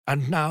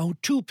And now,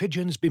 two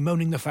pigeons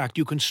bemoaning the fact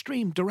you can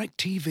stream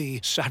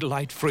DirecTV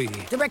satellite-free.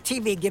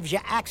 DirecTV gives you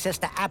access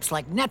to apps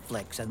like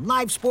Netflix and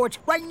live sports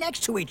right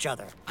next to each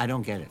other. I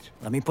don't get it.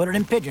 Let me put it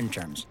in pigeon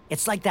terms.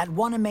 It's like that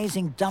one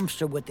amazing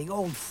dumpster with the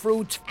old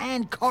fruits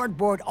and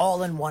cardboard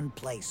all in one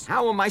place.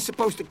 How am I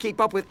supposed to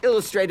keep up with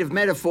illustrative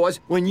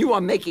metaphors when you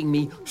are making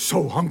me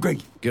so hungry?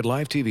 Get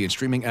live TV and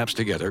streaming apps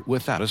together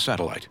without a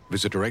satellite.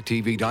 Visit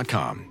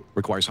DirecTV.com.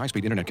 Requires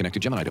high-speed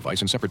internet-connected Gemini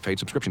device and separate paid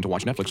subscription to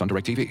watch Netflix on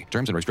DirecTV.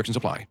 Terms and restrictions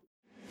apply.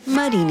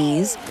 Muddy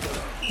Knees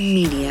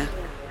Media.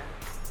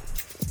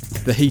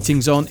 The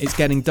heating's on, it's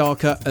getting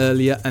darker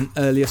earlier and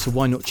earlier, so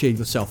why not cheer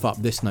yourself up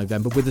this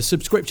November with a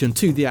subscription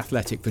to The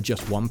Athletic for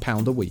just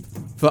 £1 a week.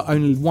 For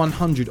only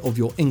 100 of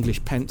your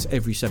English pence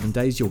every 7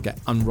 days, you'll get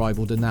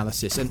unrivaled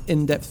analysis and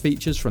in-depth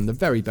features from the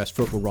very best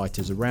football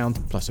writers around,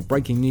 plus a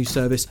breaking news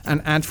service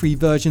and ad-free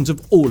versions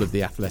of all of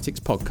The Athletic's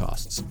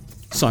podcasts.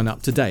 Sign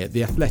up today at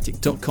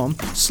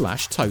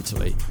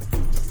theathletic.com/totally.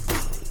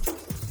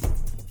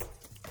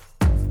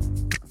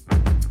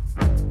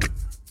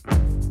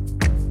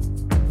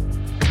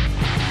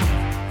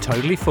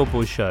 Totally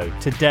Football Show.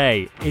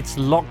 Today, it's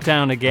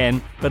lockdown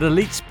again, but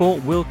Elite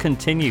Sport will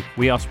continue.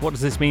 We asked, what does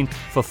this mean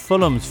for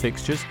Fulham's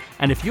fixtures?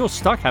 And if you're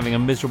stuck having a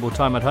miserable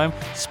time at home,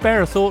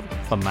 spare a thought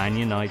for Man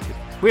United.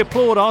 We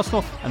applaud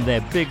Arsenal and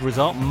their big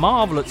result,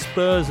 marvel at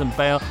Spurs and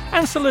Bale,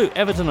 and salute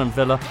Everton and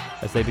Villa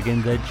as they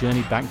begin their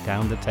journey back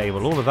down the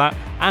table. All of that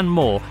and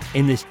more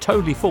in this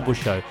Totally Football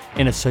Show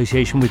in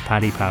association with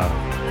Paddy Power.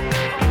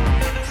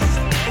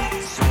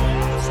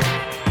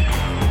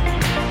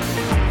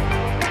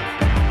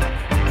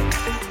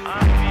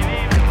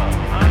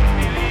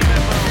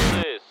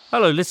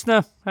 Hello,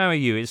 listener. How are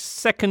you? It's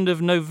 2nd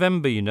of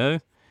November, you know.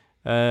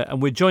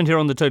 And we're joined here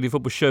on the Totally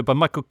Football Show by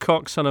Michael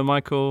Cox. Hello,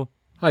 Michael.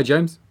 Hi,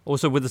 James.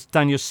 Also with us,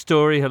 Daniel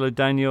Story. Hello,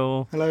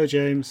 Daniel. Hello,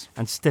 James.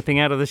 And stepping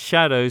out of the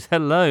shadows,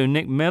 hello,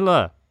 Nick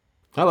Miller.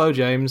 Hello,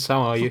 James.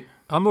 How are you?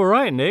 I'm all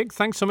right, Nick.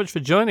 Thanks so much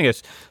for joining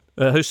us.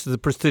 Host of the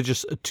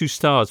prestigious 2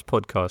 Stars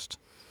podcast.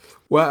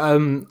 Well,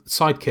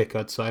 sidekick,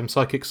 I'd say. I'm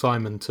Psychic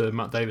Simon to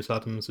Matt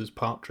Davis-Adams'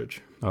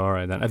 Partridge. All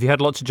right, then. Have you had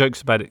lots of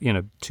jokes about it,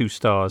 2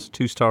 stars,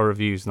 2-star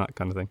reviews and that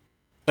kind of thing?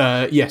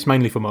 Yes,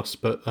 mainly from us,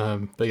 but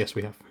yes,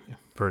 we have. Yeah.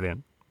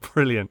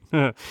 Brilliant.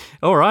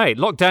 All right,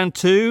 Lockdown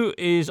 2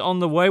 is on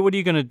the way. What are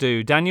you going to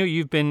do? Daniel,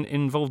 you've been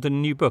involved in a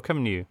new book,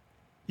 haven't you?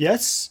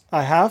 Yes,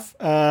 I have.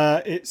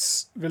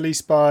 It's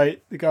released by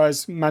the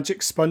guys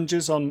Magic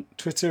Sponges on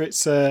Twitter.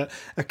 It's a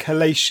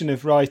collation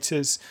of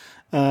writers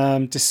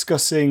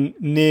discussing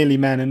nearly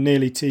men and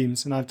nearly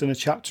teams. And I've done a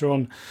chapter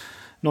on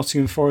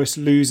Nottingham Forest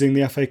losing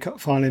the FA Cup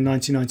final in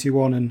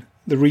 1991 and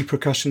the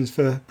repercussions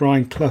for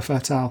Brian Clough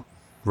et al.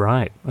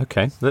 Right,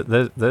 okay.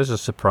 There's a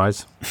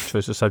surprise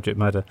choice of subject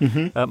matter.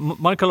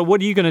 Mm-hmm. Michael,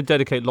 what are you going to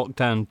dedicate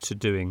Lockdown to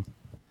doing?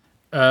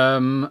 I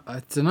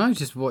don't know,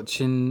 just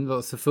watching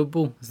lots of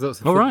football. There's lots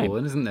of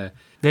football, isn't there?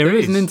 There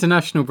is an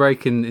international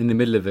break in the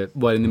middle of it,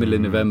 in the middle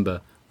of November,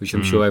 which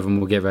I'm sure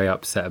everyone will get very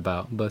upset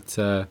about. But,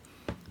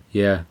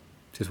 yeah,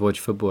 just watch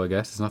football, I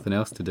guess. There's nothing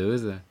else to do,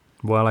 is there?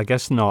 Well, I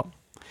guess not.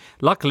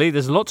 Luckily,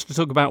 there's lots to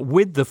talk about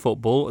with the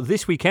football.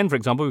 This weekend, for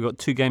example, we've got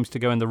 2 games to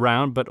go in the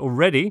round, but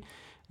already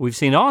we've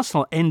seen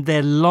Arsenal end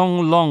their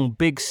long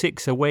Big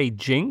Six away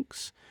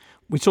jinx.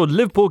 We saw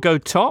Liverpool go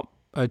top,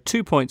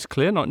 2 points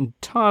clear. Not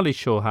entirely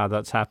sure how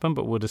that's happened,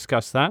 but we'll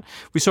discuss that.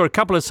 We saw a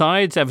couple of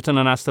sides, Everton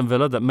and Aston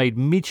Villa, that made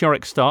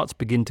meteoric starts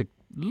begin to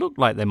look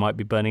like they might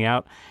be burning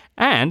out.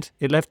 And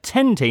it left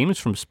 10 teams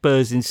from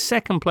Spurs in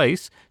second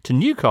place to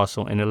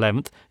Newcastle in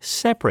 11th,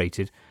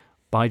 separated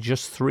by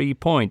just 3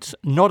 points.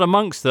 Not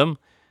amongst them,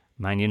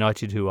 Man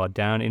United, who are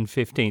down in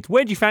 15th.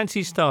 Where do you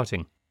fancy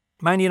starting?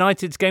 Man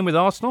United's game with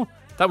Arsenal?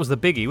 That was the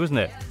biggie, wasn't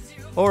it?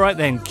 All right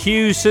then,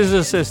 cue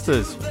Scissor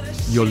Sisters.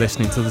 You're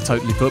listening to the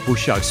Totally Football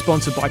Show,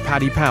 sponsored by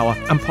Paddy Power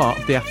and part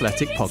of the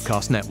Athletic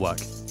Podcast Network.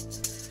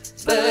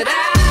 But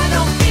I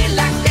don't feel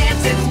like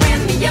dancing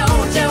when the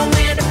Ojo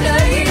winner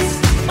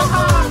plays. My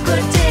heart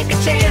could take a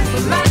chance,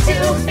 but my 2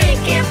 feet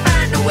can't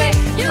find a way.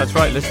 That's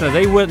right, listener.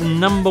 They were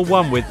number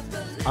 1 with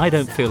I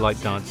Don't Feel Like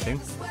Dancing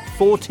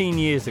 14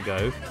 years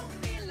ago,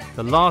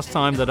 the last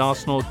time that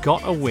Arsenal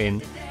got a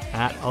win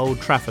at Old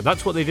Trafford.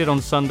 That's what they did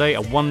on Sunday,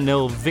 a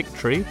 1-0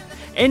 victory,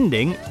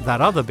 ending that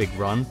other big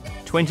run,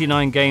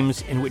 29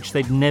 games in which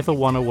they'd never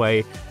won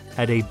away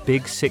at a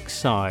Big Six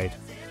side.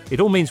 It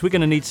all means we're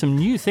going to need some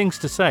new things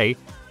to say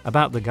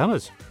about the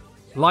Gunners.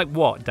 Like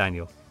what,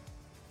 Daniel?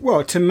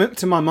 Well,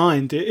 to my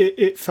mind,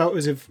 it felt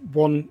as if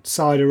one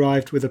side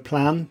arrived with a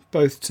plan,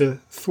 both to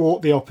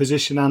thwart the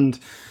opposition and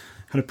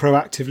kind of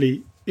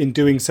proactively, in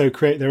doing so,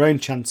 create their own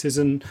chances.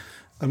 And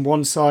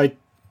one side,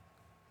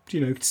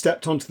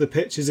 stepped onto the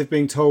pitch as if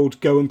being told,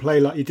 go and play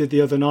like you did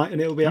the other night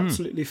and it'll be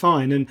absolutely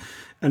fine. And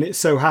it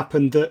so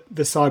happened that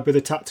the side with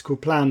a tactical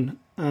plan,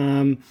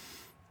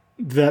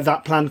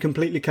 that plan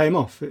completely came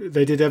off.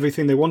 They did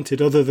everything they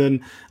wanted other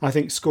than, I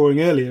think, scoring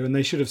earlier, and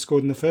they should have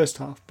scored in the first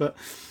half. But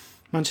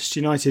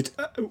Manchester United,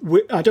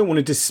 I don't want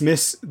to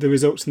dismiss the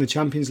results in the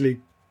Champions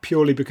League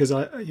purely because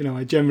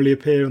I generally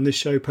appear on this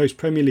show post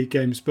Premier League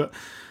games, but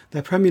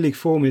their Premier League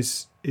form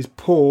is is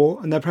poor,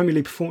 and their Premier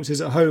League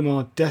performances at home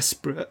are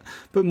desperate.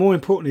 But more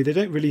importantly, they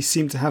don't really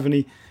seem to have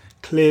any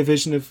clear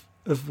vision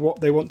of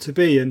what they want to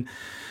be. And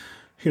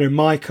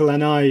Michael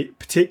and I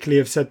particularly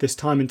have said this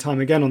time and time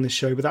again on this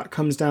show, but that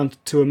comes down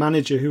to a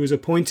manager who was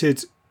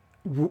appointed.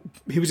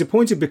 He was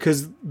appointed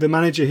because the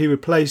manager he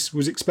replaced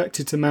was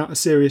expected to mount a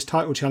serious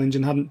title challenge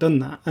and hadn't done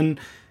that. And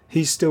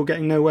he's still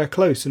getting nowhere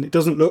close. And it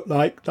doesn't look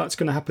like that's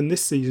going to happen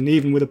this season,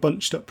 even with a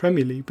bunched up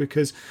Premier League,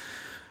 because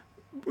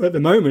at the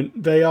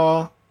moment they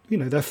are,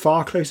 they're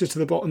far closer to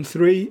the bottom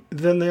three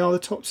than they are the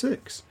top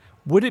six.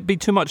 Would it be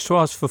too much to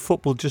ask for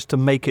football just to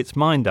make its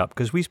mind up?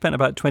 Because we spent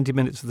about 20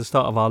 minutes at the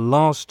start of our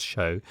last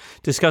show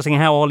discussing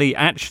how Ollie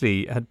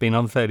actually had been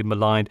unfairly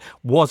maligned,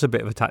 was a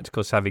bit of a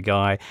tactical savvy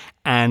guy,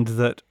 and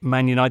that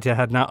Man United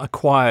had now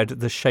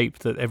acquired the shape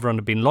that everyone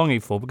had been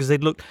longing for because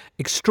they'd looked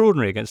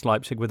extraordinary against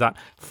Leipzig with that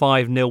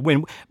 5-0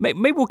 win.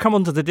 Maybe we'll come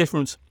on to the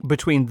difference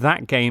between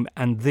that game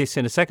and this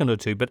in a second or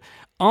two, but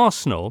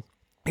Arsenal,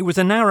 it was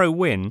a narrow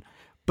win.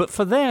 But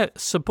for their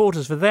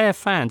supporters, for their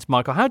fans,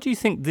 Michael, how do you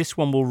think this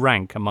one will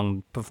rank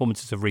among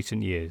performances of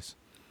recent years?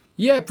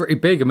 Yeah, pretty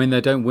big. I mean, they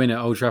don't win at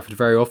Old Trafford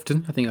very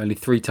often. I think only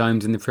 3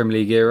 times in the Premier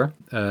League era.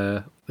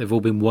 They've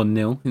all been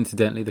 1-0,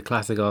 incidentally, the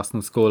classic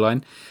Arsenal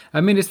scoreline.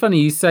 I mean, it's funny,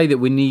 you say that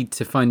we need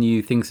to find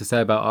new things to say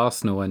about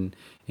Arsenal, and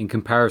in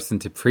comparison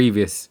to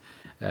previous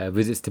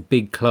visits to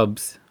big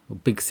clubs, or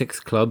big six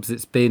clubs,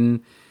 it's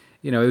been...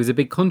 it was a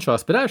big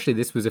contrast, but actually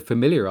this was a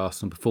familiar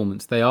Arsenal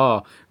performance. They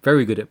are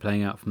very good at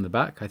playing out from the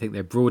back. I think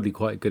they're broadly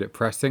quite good at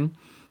pressing.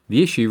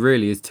 The issue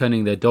really is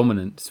turning their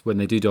dominance, when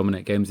they do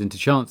dominate games, into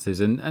chances,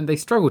 and they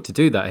struggled to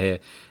do that here.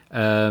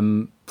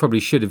 Probably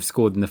should have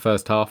scored in the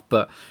first half,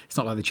 but it's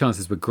not like the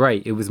chances were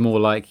great. It was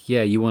more like,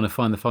 you want to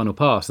find the final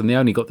pass, and they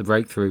only got the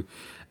breakthrough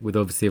with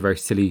obviously a very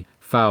silly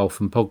foul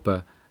from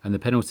Pogba and the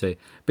penalty.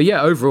 But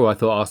overall, I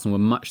thought Arsenal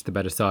were much the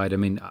better side. I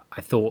mean,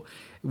 I thought,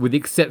 with the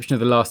exception of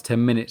the last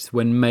 10 minutes,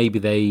 when maybe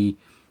they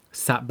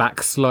sat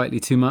back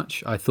slightly too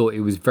much, I thought it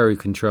was very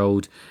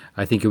controlled.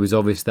 I think it was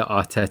obvious that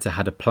Arteta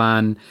had a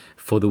plan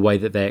for the way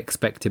that they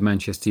expected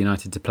Manchester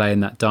United to play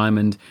in that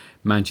diamond.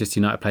 Manchester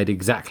United played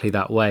exactly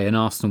that way, and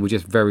Arsenal were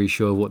just very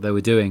sure of what they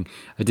were doing.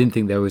 I didn't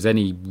think there was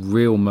any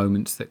real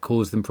moments that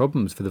caused them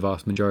problems for the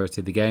vast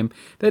majority of the game.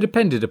 They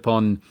depended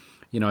upon,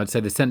 I'd say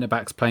the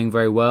centre-backs playing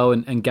very well,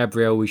 and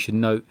Gabriel, we should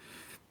note,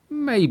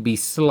 maybe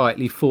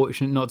slightly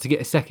fortunate not to get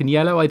a second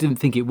yellow. I didn't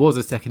think it was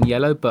a second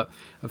yellow, but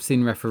I've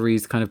seen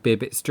referees kind of be a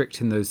bit strict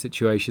in those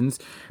situations.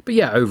 But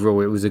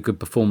overall, it was a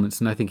good performance,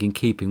 and I think in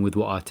keeping with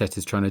what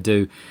Arteta's trying to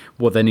do,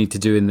 what they need to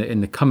do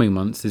in the coming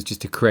months is just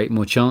to create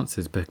more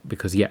chances,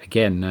 because yet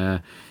again,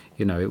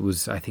 it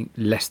was, I think,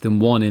 less than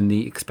 1 in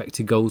the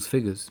expected goals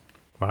figures.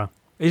 Wow.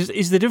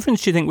 Is the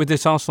difference, do you think, with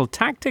this Arsenal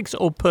tactics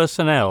or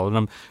personnel? And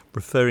I'm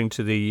referring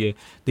to the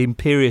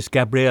imperious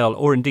Gabriel,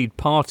 or indeed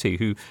Partey,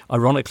 who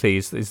ironically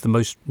is the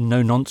most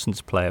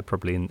no-nonsense player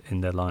probably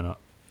in their lineup.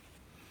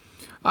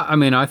 I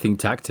mean, I think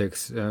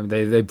tactics.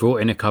 They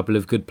brought in a couple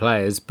of good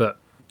players,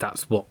 but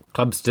that's what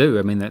clubs do.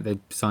 I mean, they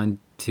signed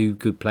 2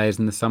 good players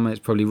in the summer.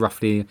 It's probably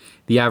roughly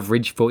the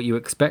average for what you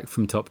expect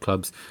from top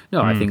clubs.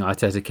 No, I think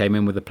Arteta came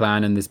in with a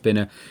plan, and there's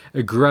been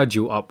a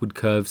gradual upward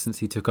curve since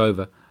he took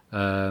over.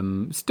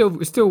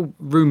 Still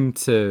room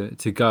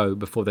to go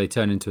before they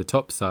turn into a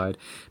top side.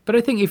 But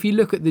I think if you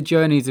look at the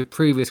journeys of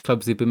previous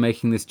clubs who've been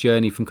making this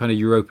journey from kind of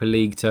Europa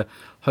League to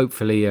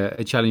hopefully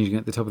a challenging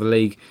at the top of the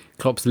league,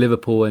 Klopp's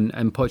Liverpool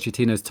and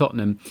Pochettino's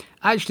Tottenham,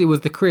 actually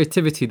was the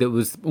creativity that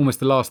was almost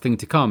the last thing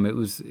to come. It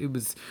was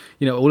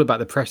all about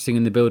the pressing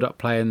and the build-up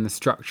play and the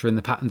structure and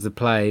the patterns of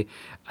play.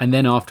 And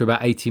then after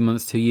about 18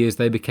 months, 2 years,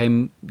 they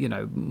became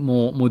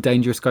more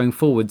dangerous going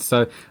forward.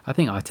 So I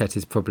think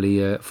Arteta's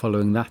probably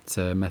following that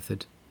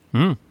method.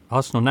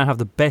 Arsenal now have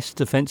the best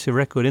defensive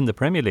record in the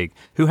Premier League.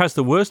 Who has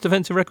the worst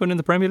defensive record in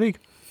the Premier League?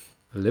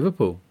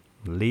 Liverpool.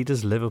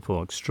 Leaders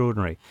Liverpool.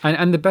 Extraordinary.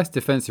 And the best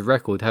defensive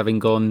record, having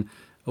gone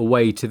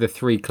away to the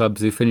 3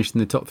 clubs who finished in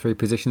the top 3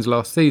 positions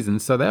last season.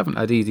 So they haven't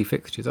had easy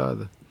fixtures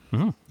either.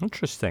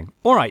 Interesting.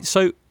 All right,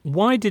 so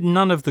why did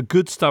none of the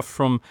good stuff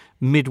from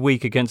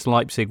midweek against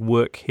Leipzig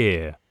work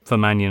here for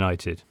Man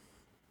United?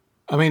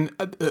 I mean,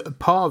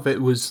 part of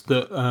it was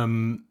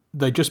that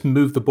they just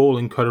moved the ball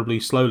incredibly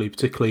slowly,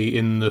 particularly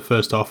in the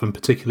first half, and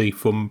particularly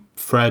from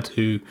Fred,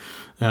 who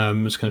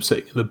was kind of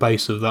sitting at the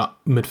base of that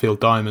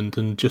midfield diamond,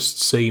 and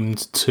just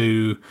seemed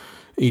to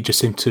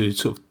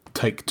sort of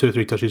take 2 or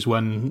 3 touches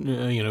when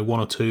 1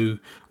 or 2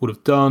 would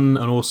have done,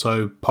 and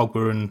also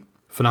Pogba and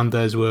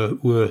Fernandes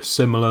were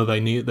similar.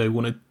 They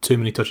wanted too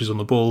many touches on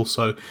the ball.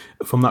 So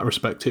from that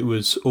respect, it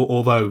was,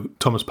 although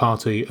Thomas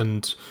Partey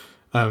and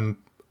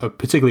I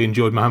particularly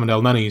enjoyed Mohamed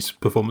El Neni's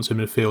performance in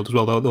midfield as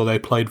well, though they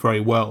played very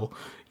well.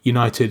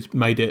 United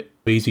made it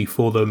easy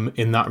for them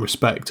in that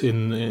respect,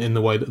 in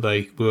the way that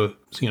they were,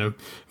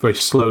 very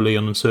slowly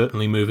and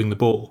uncertainly moving the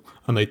ball,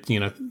 and they,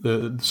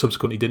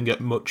 subsequently didn't get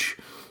much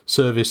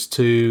service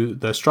to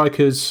their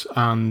strikers,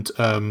 and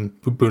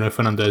Bruno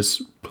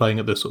Fernandes playing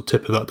at the sort of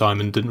tip of that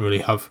diamond didn't really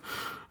have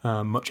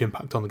much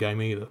impact on the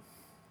game either.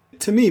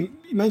 To me,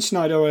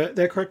 Manchester United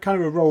they're kind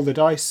of a roll the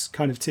dice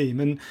kind of team,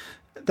 and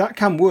that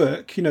can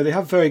work. You know, they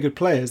have very good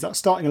players. That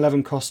starting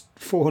 11 cost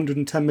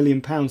 £410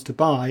 million to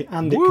buy,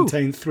 and it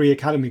contained 3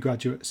 academy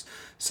graduates.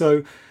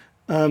 So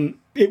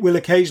it will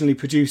occasionally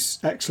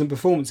produce excellent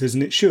performances,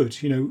 and it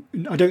should. You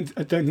know, I don't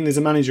think there's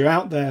a manager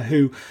out there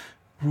who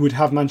would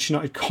have Manchester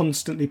United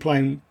constantly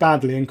playing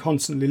badly and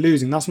constantly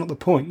losing. That's not the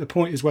point. The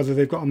point is whether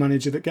they've got a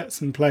manager that gets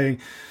them playing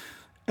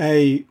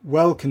A,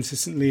 well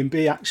consistently, and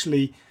B,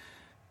 actually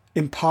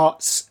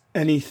imparts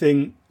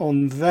anything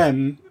on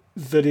them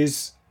that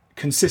is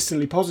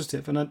consistently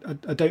positive. And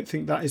I don't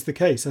think that is the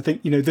case. I think,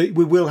 you know,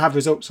 we will have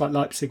results like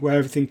Leipzig where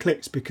everything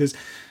clicks because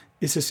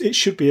it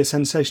should be a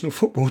sensational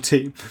football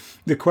team.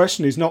 The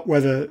question is not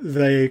whether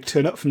they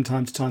turn up from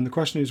time to time. The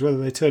question is whether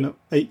they turn up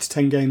 8 to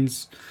 10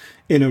 games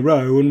in a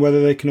row and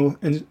whether they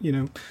can, you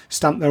know,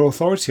 stamp their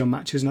authority on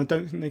matches, and I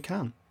don't think they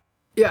can.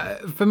 Yeah,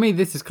 for me,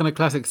 this is kind of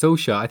classic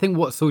Solskjaer. I think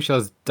what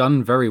Solskjaer's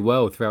done very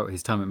well throughout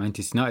his time at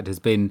Manchester United has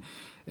been,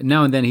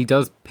 now and then he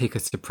does pick a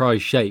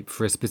surprise shape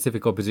for a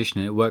specific opposition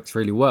and it works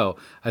really well.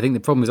 I think the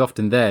problem is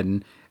often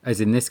then,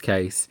 as in this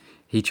case,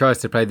 he tries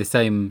to play the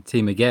same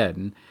team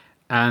again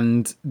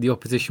and the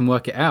opposition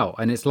work it out.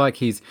 And it's like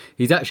he's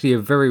actually a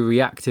very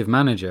reactive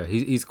manager.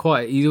 He's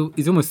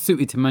almost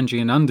suited to managing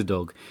an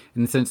underdog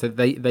in the sense that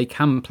they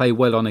can play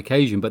well on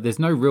occasion, but there's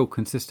no real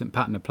consistent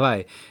pattern of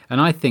play.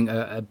 And I think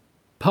a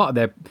part of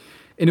their,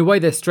 in a way,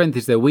 their strength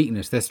is their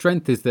weakness. Their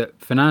strength is that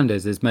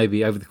Fernandes has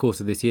maybe over the course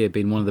of this year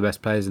been one of the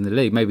best players in the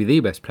league, maybe the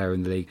best player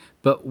in the league.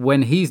 But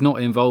when he's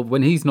not involved,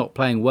 when he's not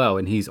playing well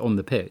and he's on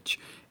the pitch,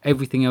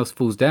 everything else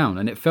falls down.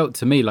 And it felt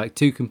to me like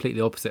two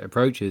completely opposite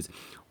approaches.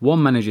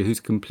 One manager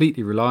who's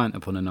completely reliant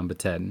upon a number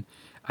 10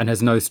 and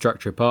has no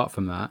structure apart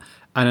from that,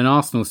 and an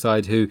Arsenal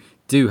side who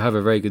do have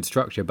a very good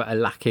structure but are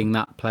lacking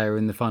that player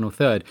in the final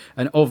third.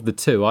 And of the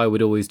two, I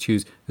would always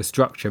choose the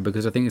structure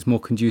because I think it's more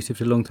conducive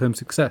to long-term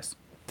success.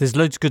 There's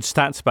loads of good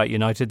stats about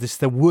United. This is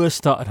their worst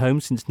start at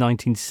home since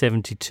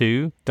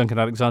 1972. Duncan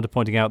Alexander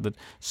pointing out that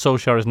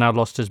Solskjaer has now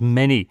lost as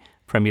many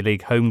Premier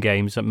League home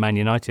games at Man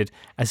United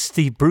as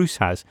Steve Bruce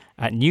has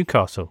at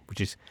Newcastle,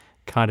 which is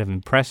kind of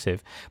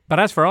impressive. But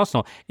as for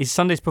Arsenal, is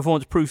Sunday's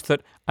performance proof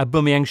that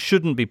Aubameyang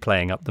shouldn't be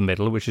playing up the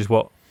middle, which is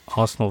what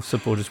Arsenal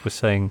supporters were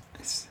saying?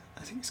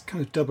 I think it's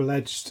kind of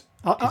double-edged.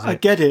 I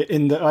get it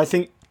in that I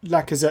think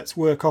Lacazette's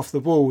work off the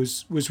ball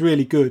was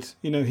really good.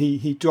 You know,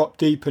 he dropped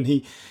deep and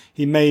he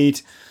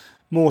made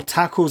more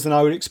tackles than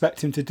I would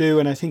expect him to do,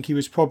 and I think he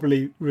was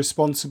probably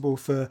responsible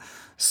for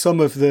some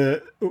of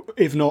the,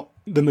 if not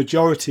the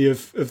majority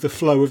of the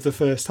flow of the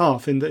first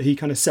half, in that he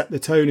kind of set the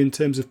tone in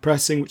terms of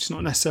pressing, which is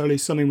not necessarily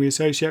something we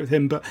associate with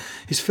him, but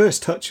his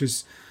first touch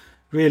was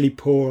really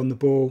poor on the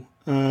ball.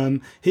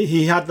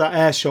 He had that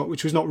air shot,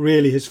 which was not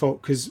really his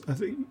fault because I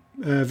think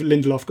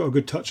Lindelof got a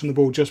good touch on the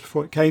ball just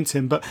before it came to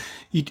him, but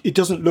it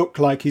doesn't look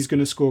like he's going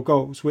to score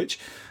goals, which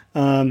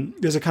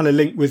there's a kind of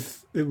link with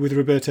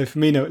Roberto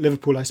Firmino at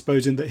Liverpool, I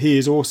suppose, in that he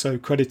is also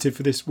credited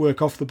for this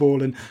work off the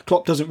ball and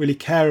Klopp doesn't really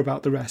care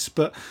about the rest.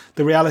 But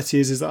the reality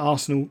is that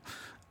Arsenal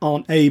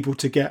aren't able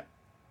to get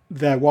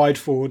their wide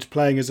forwards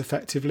playing as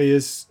effectively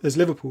as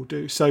Liverpool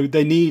do. So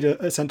they need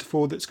a centre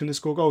forward that's going to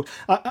score goals.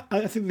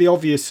 I think the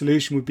obvious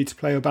solution would be to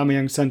play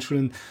Aubameyang central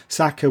and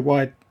Saka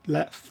wide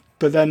left.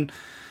 But then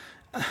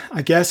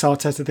I guess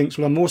Arteta thinks,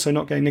 well, I'm also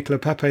not getting Nicola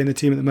Pepe in the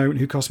team at the moment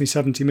who cost me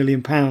 £70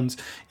 million.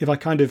 If I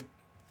kind of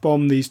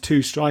bomb these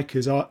two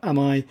strikers, am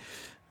I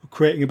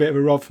creating a bit of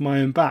a rod for my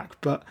own back?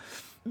 But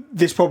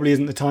this probably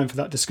isn't the time for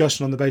that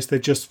discussion on the basis they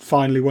just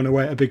finally won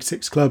away at a Big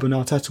Six club, and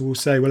Arteta will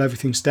say, well,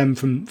 everything stemmed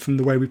from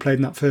the way we played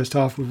in that first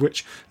half, of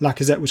which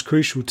Lacazette was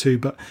crucial too,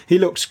 but he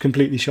looks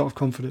completely shot of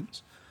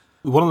confidence.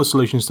 One of the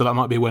solutions to that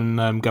might be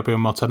when Gabriel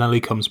Martinelli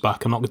comes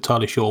back. I'm not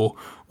entirely sure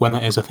when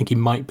that is. I think he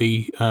might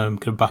be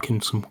kind of back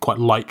in some quite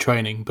light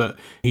training, but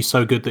he's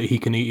so good that he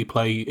can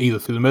play either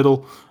through the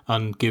middle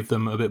and give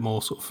them a bit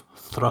more sort of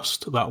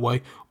thrust that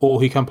way,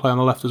 or he can play on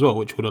the left as well,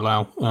 which would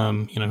allow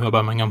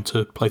Aubameyang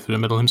to play through the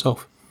middle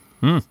himself.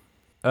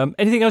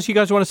 Anything else you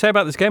guys want to say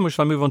about this game, or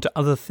shall I move on to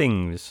other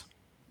things?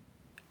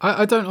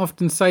 I don't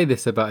often say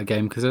this about a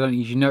game because I don't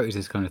usually notice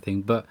this kind of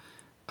thing, but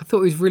I thought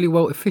it was really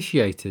well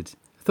officiated.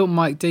 I thought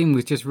Mike Dean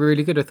was just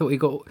really good. I thought he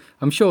got...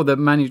 I'm sure that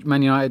Man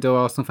United or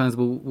Arsenal fans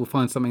will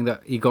find something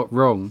that he got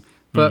wrong.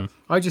 But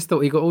I just thought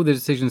he got all the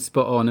decisions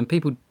spot on. And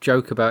people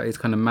joke about his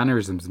kind of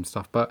mannerisms and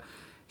stuff. But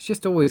it's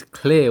just always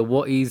clear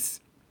what he's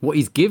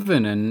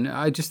given. And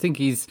I just think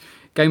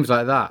games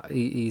like that,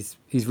 he's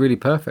really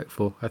perfect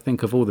for. I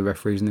think of all the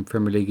referees in the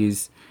Premier League,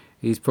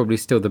 he's probably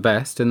still the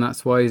best. And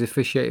that's why he's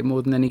officiated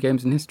more than any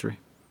games in history.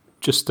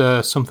 Just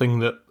something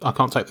that I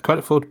can't take the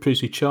credit for.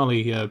 Previously,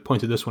 Charlie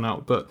pointed this one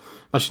out, but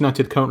Manchester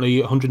United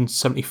currently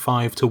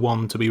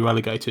 175-1 to be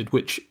relegated,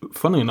 which,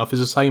 funnily enough, is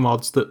the same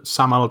odds that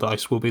Sam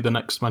Allardyce will be the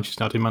next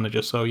Manchester United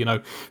manager. So,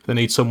 if they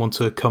need someone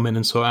to come in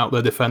and sort out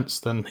their defence,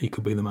 then he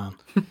could be the man.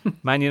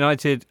 Man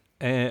United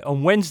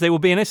on Wednesday will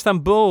be in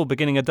Istanbul,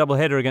 beginning a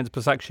double-header against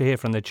Başakşehir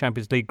from their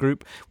Champions League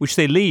group, which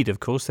they lead,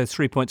 of course. They're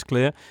 3 points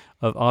clear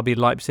of RB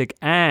Leipzig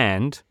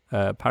and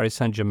Paris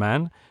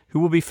Saint-Germain, who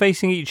will be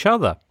facing each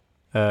other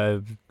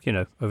over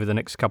the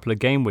next couple of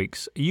game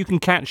weeks. You can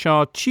catch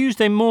our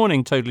Tuesday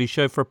morning Totally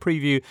show for a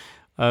preview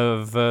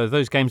of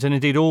those games and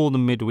indeed all the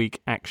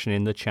midweek action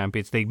in the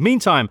Champions League.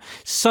 Meantime,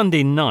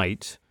 Sunday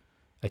night,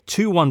 a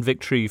 2-1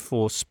 victory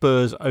for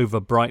Spurs over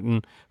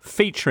Brighton,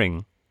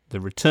 featuring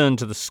the return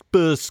to the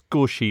Spurs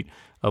score sheet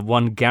of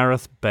one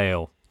Gareth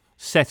Bale,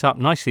 set up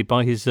nicely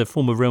by his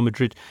former Real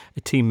Madrid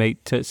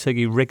teammate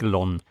Sergei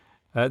Reguilon.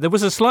 There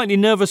was a slightly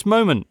nervous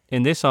moment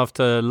in this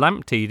after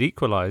Lamptey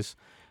equalised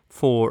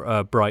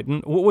for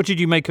Brighton. What did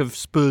you make of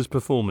Spurs'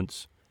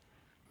 performance?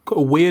 Got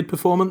a weird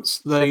performance.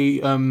 They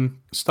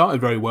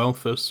started very well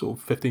for sort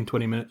of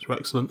 15-20 minutes, were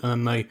excellent,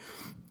 and they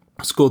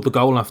scored the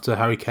goal after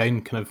Harry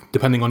Kane, kind of,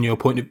 depending on your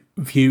point of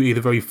view,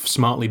 either very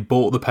smartly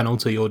bought the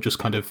penalty or just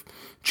kind of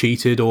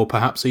cheated, or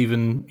perhaps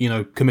even,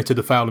 committed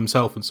the foul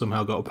himself and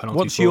somehow got a penalty.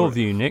 What's your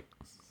view, Nick?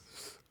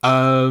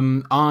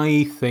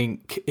 I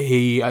think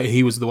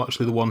he was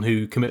actually the one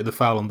who committed the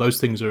foul, and those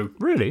things are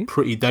really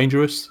pretty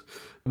dangerous.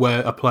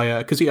 Where a player,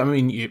 because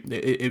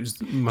it was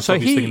the most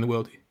obvious thing in the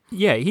world.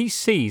 Yeah, he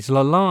sees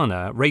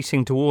Lallana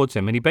racing towards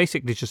him, and he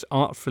basically just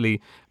artfully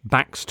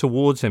backs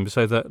towards him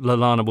so that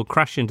Lallana will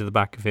crash into the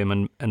back of him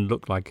and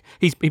look like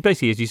he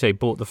basically, as you say,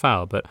 bought the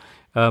foul. But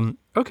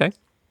okay,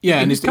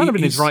 yeah, and he's kind of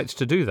in his rights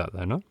to do that,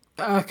 though, no?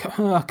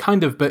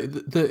 Kind of, but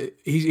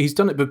he's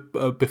done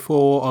it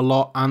before a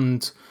lot,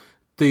 and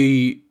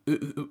the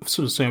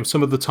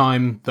some of the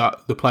time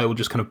that the player will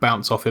just kind of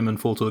bounce off him and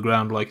fall to the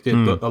ground like he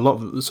did, but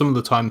some of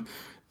the time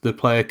the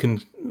player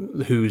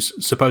who's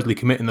supposedly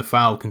committing the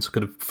foul can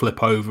kind of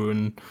flip over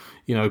and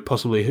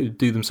possibly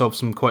do themselves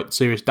some quite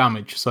serious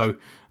damage. So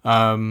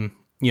I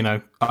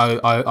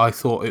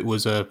thought it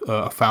was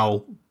a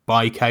foul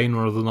by Kane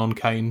rather than on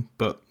Kane,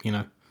 but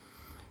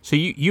So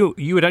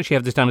you would actually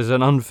have this down as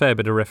an unfair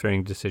bit of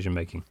refereeing decision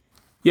making.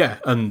 Yeah,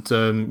 and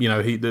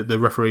the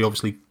referee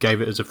obviously gave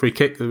it as a free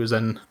kick that was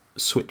then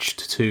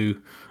switched to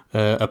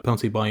a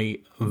penalty by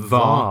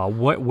VAR.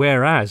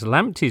 Whereas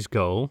Lamptey's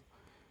goal,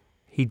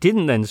 he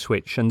didn't then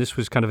switch, and this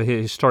was kind of a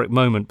historic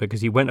moment because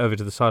he went over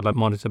to the sideline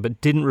monitor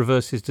but didn't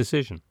reverse his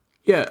decision.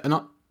 Yeah,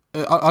 and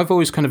I've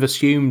always kind of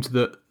assumed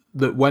that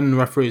when the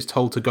referee is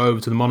told to go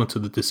over to the monitor,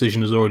 the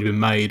decision has already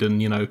been made,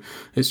 and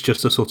it's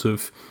just a sort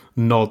of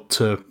nod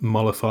to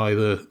mollify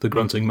the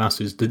grunting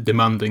masses,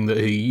 demanding that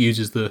he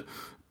uses the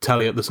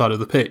telly at the side of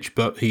the pitch.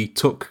 But he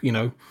took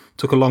a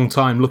long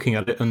time looking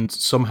at it and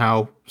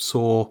somehow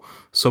saw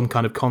some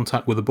kind of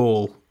contact with the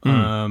ball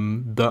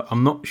that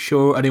I'm not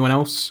sure anyone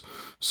else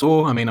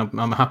saw. I mean,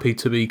 I'm happy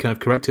to be kind of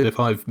corrected if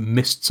I've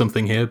missed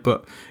something here,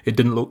 but it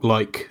didn't look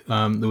like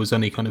there was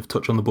any kind of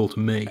touch on the ball to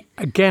me.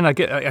 Again, I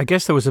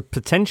guess there was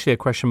potentially a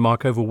question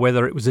mark over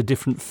whether it was a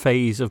different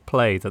phase of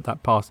play,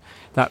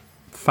 that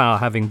foul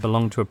having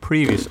belonged to a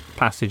previous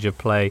passage of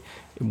play,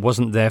 it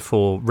wasn't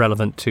therefore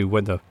relevant to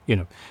whether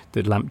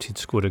that Lamptey had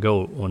scored a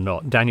goal or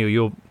not. Daniel,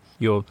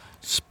 you're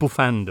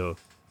spoofando.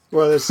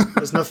 Well,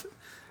 there's nothing.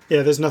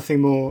 Yeah, there's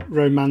nothing more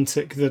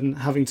romantic than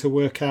having to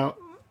work out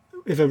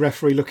if a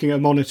referee looking at a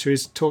monitor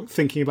is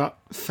thinking about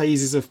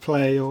phases of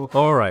play or...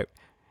 All right.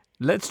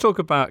 Let's talk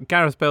about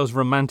Gareth Bale's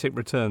romantic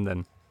return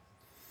then.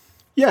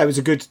 Yeah, it was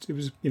a good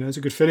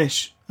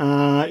finish.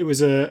 It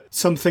was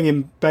something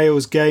in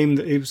Bale's game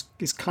that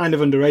is kind of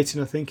underrated.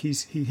 I think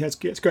he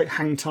gets great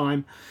hang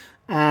time,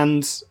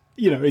 and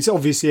it's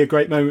obviously a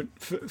great moment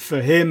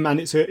for him, and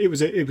it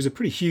was a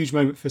pretty huge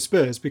moment for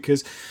Spurs,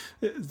 because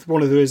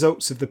one of the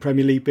results of the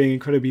Premier League being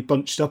incredibly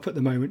bunched up at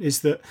the moment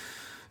is that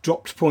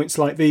dropped points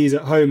like these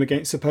at home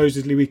against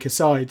supposedly weaker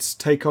sides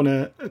take on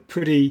a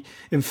pretty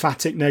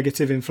emphatic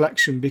negative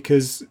inflection,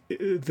 because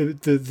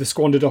the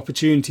squandered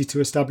opportunity to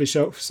establish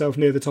yourself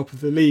near the top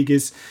of the league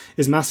is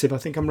massive. I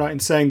think I'm right in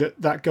saying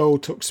that goal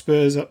took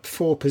Spurs up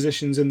 4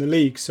 positions in the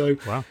league. So,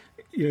 wow.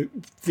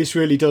 This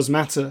really does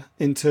matter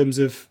in terms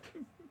of,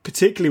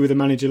 particularly with a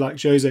manager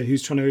like Jose,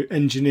 who's trying to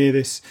engineer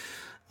this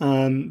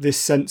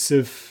sense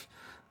of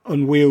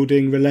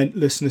unwielding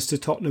relentlessness to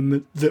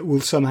Tottenham that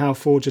will somehow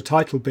forge a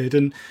title bid.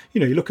 And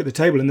you look at the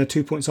table and they're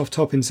 2 points off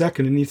top in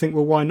second, and you think,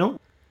 well, why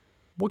not?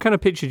 What kind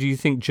of picture do you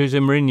think Jose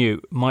Mourinho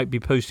might be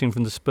posting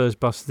from the Spurs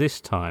bus this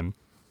time?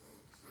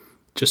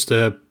 Just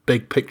a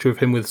big picture of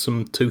him with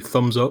some 2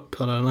 thumbs up.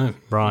 I don't know.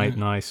 Right, yeah.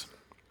 Nice.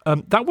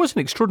 That was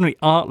an extraordinarily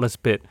artless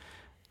bit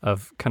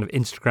of kind of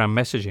Instagram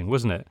messaging,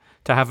 wasn't it?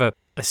 To have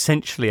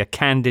essentially a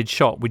candid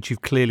shot which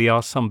you've clearly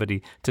asked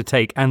somebody to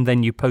take, and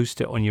then you post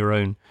it on your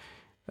own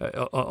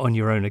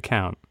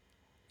account.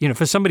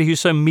 For somebody who's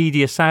so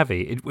media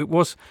savvy, it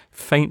was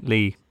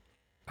faintly,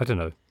 I don't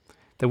know,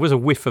 there was a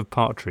whiff of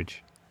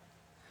Partridge.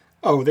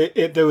 Oh,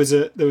 there was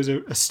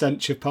a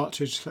stench of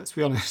Partridge. Let's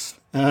be honest.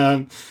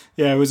 I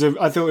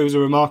thought it was a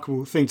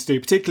remarkable thing to do,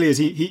 particularly as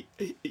he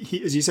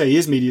as you say, he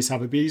is media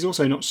savvy, but he's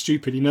also not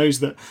stupid. He knows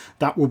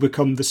that will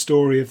become the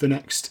story of the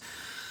next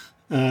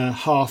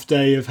half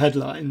day of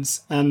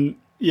headlines. And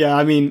yeah,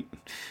 I mean,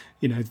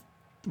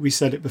 we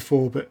said it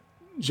before, but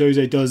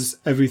Jose does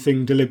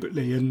everything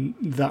deliberately, and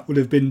that would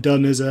have been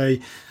done as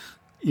a,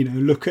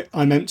 look,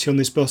 I'm empty on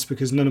this bus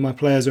because none of my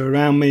players are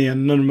around me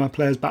and none of my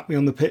players back me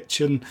on the pitch,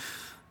 and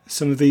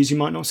some of these you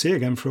might not see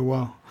again for a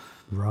while.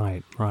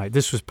 Right.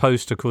 This was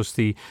post, of course,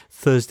 the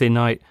Thursday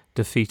night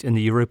defeat in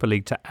the Europa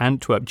League to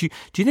Antwerp. Do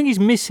you think he's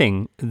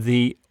missing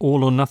the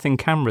all-or-nothing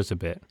cameras a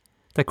bit?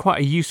 They're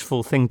quite a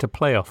useful thing to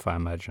play off, I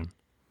imagine.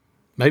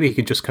 Maybe he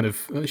could just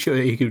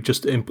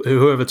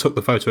whoever took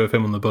the photo of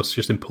him on the bus,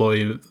 just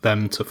employ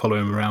them to follow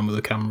him around with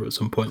a camera at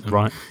some point. And,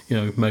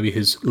 right. Maybe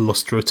his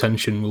lust for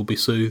attention will be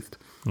soothed.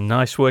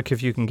 Nice work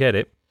if you can get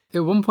it.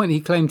 At one point,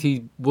 he claimed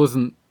he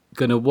wasn't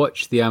going to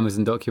watch the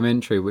Amazon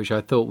documentary, which I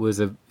thought was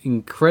an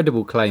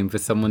incredible claim for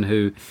someone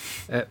who,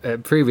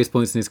 at previous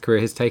points in his career,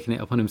 has taken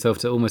it upon himself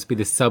to almost be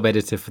the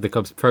sub-editor for the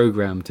club's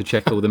programme to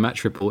check all the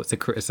match reports to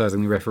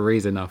criticising the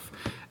referees enough.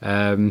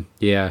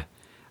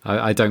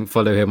 I don't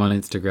follow him on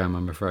Instagram,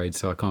 I'm afraid,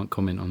 so I can't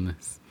comment on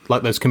this.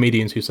 Like those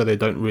comedians who say they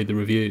don't read the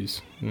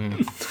reviews.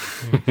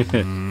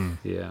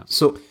 Yeah.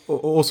 So,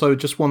 also,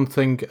 just one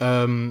thing.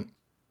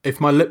 If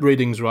my lip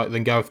reading's right,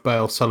 then Gareth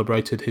Bale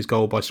celebrated his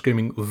goal by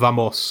screaming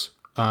 "Vamos,"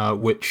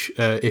 which,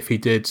 if he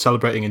did,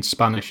 celebrating in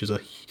Spanish is a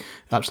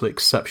absolutely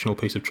exceptional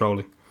piece of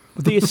trolling.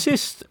 The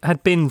assist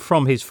had been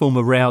from his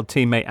former Real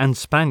teammate and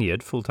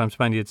Spaniard, full-time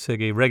Spaniard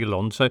Sergei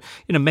Reguilon. So,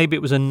 maybe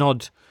it was a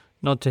nod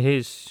to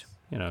his,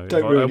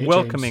 a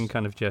welcoming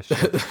kind of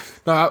gesture.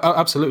 No,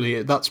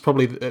 absolutely. That's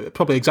probably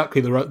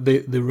exactly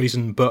the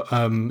reason. But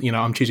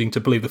I'm choosing to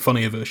believe the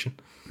funnier version.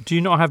 Do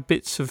you not have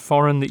bits of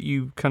foreign that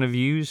you kind of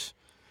use?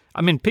 I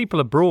mean, people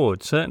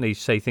abroad certainly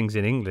say things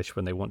in English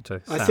when they want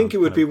to. I think it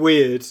would be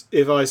weird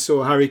if I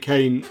saw Harry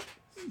Kane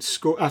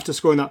after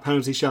scoring that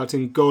penalty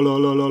shouting "Goal,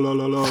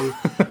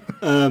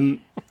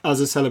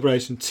 as a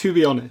celebration. To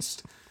be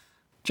honest,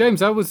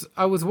 James, I was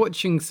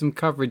watching some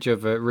coverage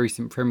of a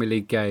recent Premier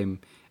League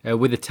game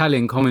with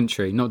Italian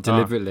commentary, not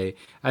deliberately,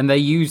 and they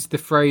used the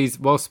phrase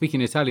while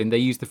speaking Italian. They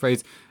used the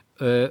phrase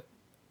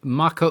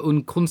 "marca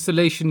un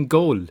consolation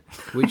goal,"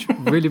 which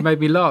really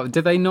made me laugh.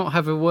 Do they not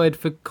have a word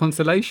for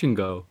consolation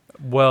goal?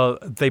 Well,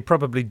 they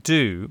probably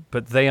do,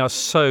 but they are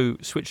so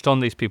switched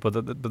on, these people,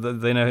 that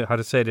they know how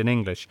to say it in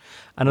English.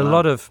 And a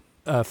lot of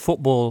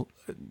football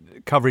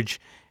coverage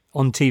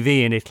on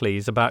TV in Italy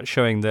is about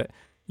showing that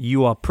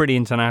you are pretty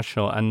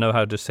international and know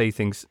how to say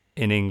things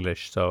in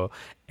English. So,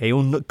 è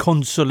un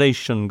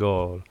consolation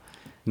goal.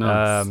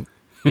 Nice.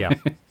 Yeah.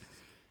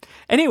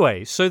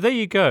 Anyway, so there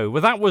you go.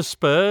 Well, that was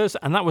Spurs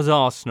and that was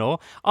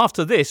Arsenal.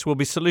 After this, we'll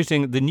be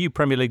saluting the new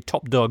Premier League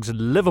top dogs,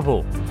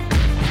 Liverpool.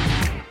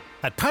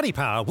 At Paddy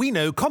Power, we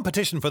know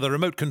competition for the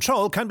remote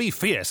control can be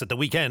fierce at the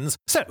weekends.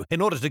 So, in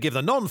order to give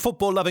the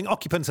non-football loving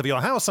occupants of your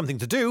house something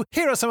to do,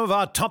 here are some of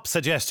our top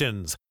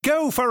suggestions.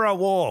 Go for a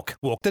walk.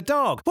 Walk the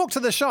dog. Walk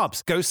to the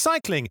shops. Go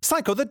cycling.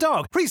 Cycle the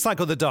dog.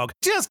 Recycle the dog.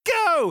 Just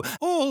go!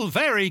 All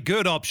very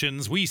good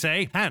options, we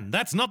say. And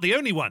that's not the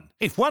only one.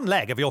 If one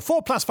leg of your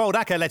 4+Fold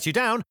Acca lets you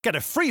down, get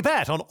a free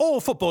bet on all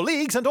football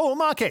leagues and all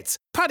markets.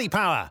 Paddy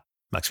Power.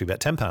 Max free bet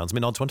 £10,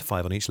 min odds 1 to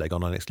 5 on each leg,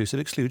 online exclusive,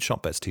 exclude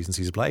shop bets, T's and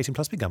C's apply, 18+,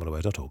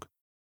 begambleaware.org.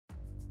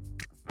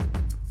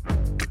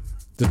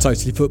 The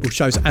Totally Football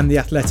shows and The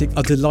Athletic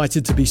are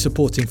delighted to be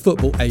supporting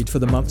Football Aid for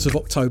the months of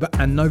October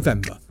and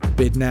November.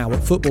 Bid now at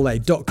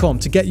footballaid.com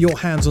to get your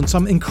hands on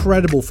some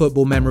incredible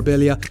football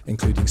memorabilia,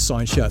 including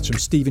signed shirts from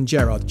Steven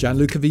Gerrard,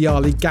 Gianluca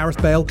Vialli,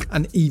 Gareth Bale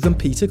and even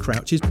Peter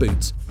Crouch's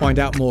boots. Find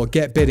out more,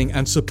 get bidding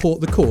and support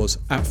the cause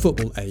at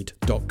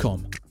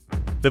footballaid.com.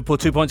 Liverpool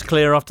 2 points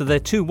clear after their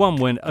 2-1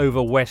 win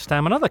over West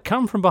Ham. Another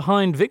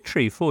come-from-behind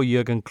victory for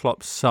Jurgen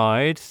Klopp's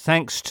side.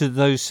 Thanks to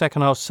those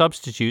second-half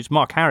substitutes,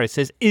 Mark Harris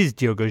says, is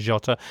Diogo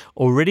Jota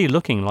already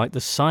looking like the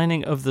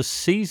signing of the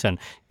season,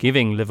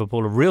 giving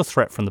Liverpool a real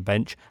threat from the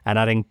bench and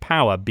adding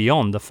power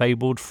beyond the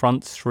fabled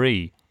front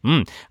three.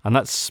 And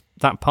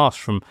that pass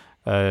from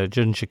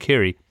Jadon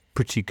Shaqiri,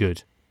 pretty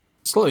good.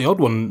 Slightly odd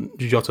one,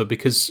 Jota,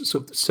 because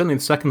certainly in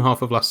the second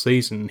half of last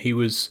season, he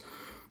was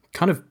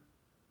kind of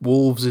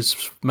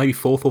Wolves' maybe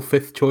fourth or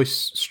fifth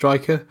choice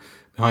striker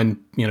behind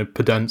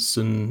Podence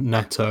and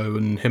Neto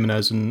and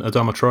Jimenez and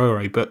Adama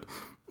Traore, but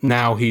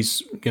now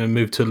he's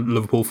moved to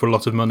Liverpool for a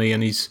lot of money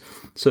and he's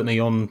certainly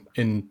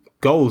in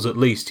goals. At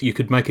least you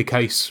could make a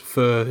case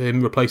for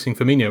him replacing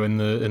Firmino in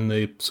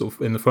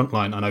the front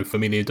line. I know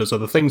Firmino does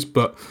other things,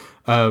 but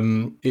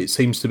it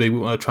seems to be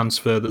a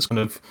transfer that's kind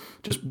of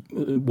just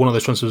one of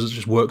those transfers that's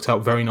just worked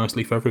out very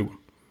nicely for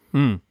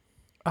everyone.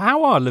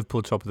 How are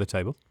Liverpool top of the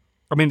table?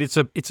 I mean,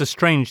 it's a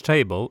strange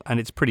table and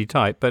it's pretty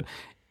tight, but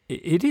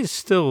it is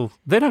still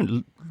they're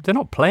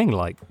not playing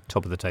like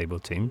top of the table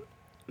team.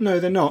 No,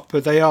 they're not,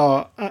 but they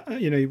are.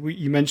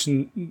 You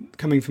mentioned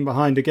coming from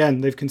behind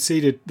again. They've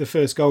conceded the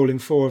first goal in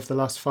 4 of the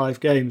last 5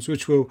 games,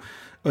 which will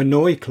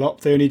annoy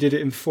Klopp. They only did it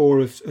in 4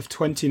 of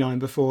 29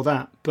 before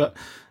that. But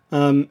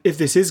if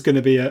this is going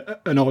to be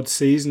an odd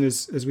season,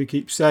 as we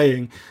keep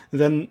saying,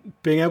 then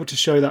being able to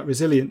show that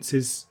resilience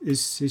is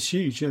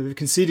huge. They've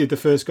conceded the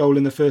first goal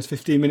in the first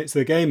 15 minutes of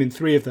the game in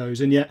 3 of those,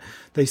 and yet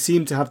they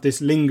seem to have this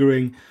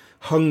lingering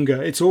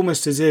hunger. It's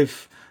almost as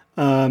if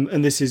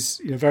and this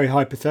is very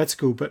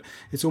hypothetical, but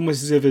it's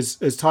almost as if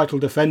as title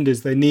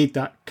defenders they need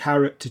that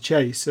carrot to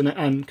chase,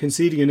 and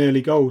conceding an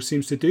early goal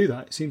seems to do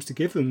that. It seems to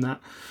give them that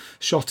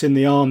shot in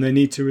the arm they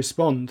need to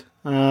respond.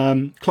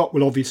 Klopp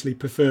will obviously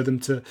prefer them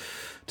to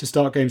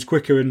start games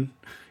quicker and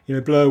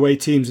blow away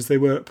teams as they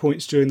were at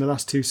points during the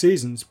last 2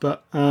 seasons.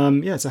 But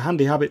it's a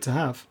handy habit to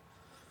have.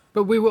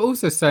 But we were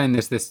also saying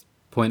this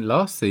point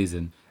last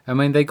season. I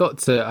mean, they got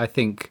to, I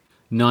think,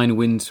 9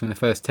 wins from the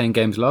first 10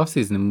 games last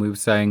season, and we were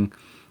saying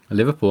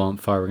Liverpool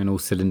aren't firing on all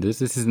cylinders.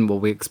 This isn't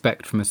what we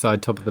expect from a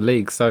side top of the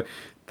league. So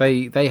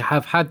they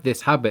have had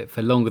this habit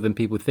for longer than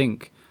people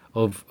think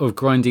of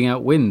grinding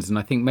out wins. And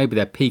I think maybe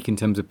their peak in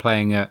terms of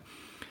playing at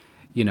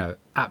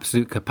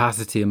absolute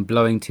capacity and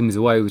blowing teams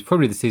away was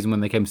probably the season when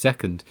they came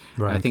second.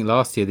 Right. I think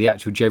last year the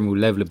actual general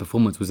level of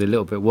performance was a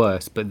little bit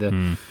worse, but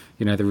the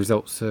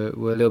results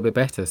were a little bit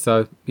better.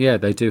 So yeah,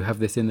 they do have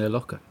this in their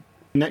locker.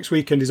 Next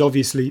weekend is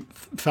obviously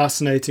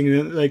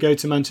fascinating. They go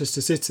to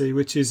Manchester City,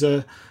 which is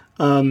it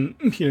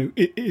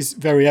is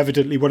very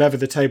evidently, whatever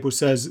the table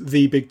says,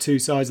 the big 2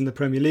 sides in the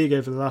Premier League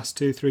over the last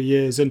 2-3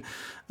 years. And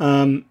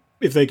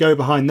if they go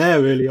behind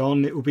there early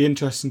on, it will be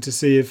interesting to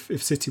see if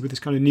City, with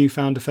this kind of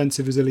newfound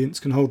defensive resilience,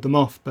 can hold them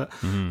off. But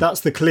that's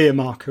the clear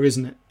marker,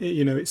 isn't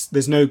it?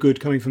 There's no good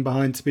coming from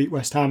behind to beat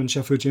West Ham and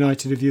Sheffield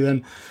United if you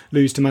then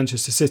lose to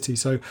Manchester City.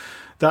 So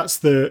that's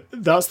the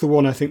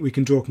one I think we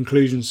can draw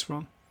conclusions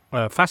from.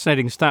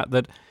 Fascinating stat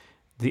that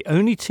the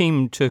only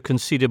team to have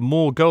conceded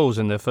more goals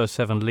in their first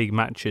 7 league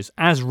matches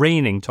as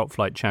reigning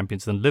top-flight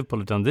champions than Liverpool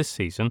have done this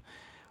season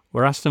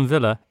were Aston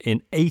Villa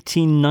in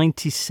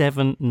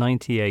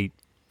 1897-98.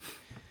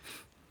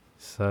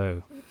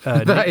 So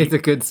that is a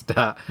good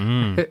stat.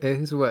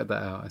 Who's worked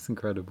that out? That's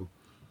incredible.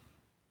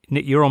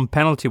 Nick, you're on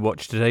penalty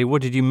watch today.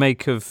 What did you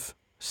make of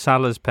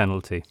Salah's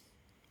penalty?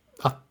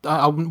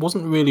 I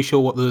wasn't really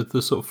sure what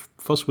the sort of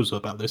fuss was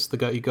about this.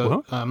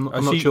 I'm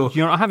not sure.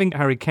 You're not having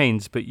Harry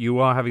Kane's, but you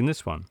are having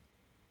this one.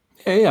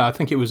 Yeah. I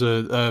think it was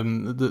I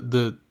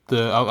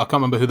can't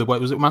remember who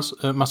was it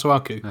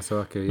Masuaku?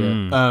 Masuaku,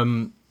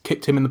 yeah.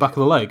 Kicked him in the back of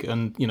the leg,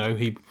 and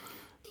he.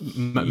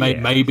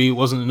 Maybe it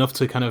wasn't enough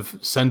to kind of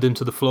send him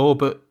to the floor,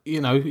 but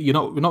you're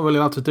not really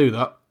allowed to do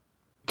that.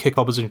 Kick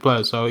opposition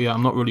players. So yeah,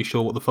 I'm not really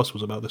sure what the fuss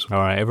was about this one.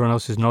 All right, everyone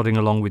else is nodding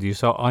along with you,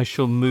 so I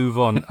shall move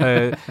on.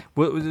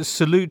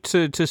 Salute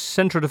to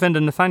central defender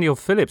Nathaniel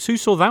Phillips. Who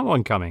saw that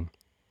one coming?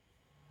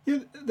 Yeah,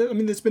 I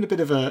mean, there's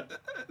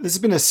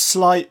been a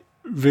slight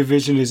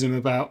revisionism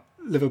about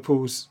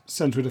Liverpool's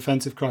central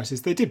defensive crisis.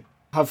 They did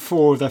have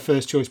 4 of their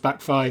first choice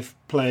back 5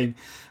 playing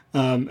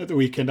at the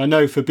weekend. I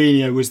know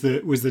Fabinho was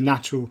the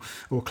natural,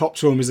 or Klopp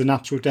saw him as a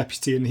natural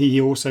deputy, and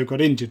he also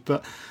got injured.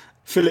 But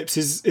Phillips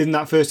is in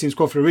that first team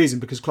squad for a reason,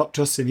 because Klopp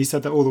trusts him. He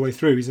said that all the way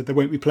through. He said there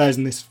won't be players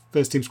in this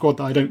first team squad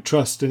that I don't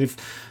trust, and if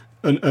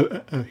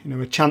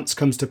a chance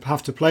comes to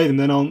have to play them,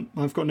 then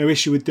I've got no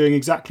issue with doing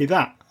exactly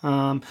that.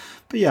 But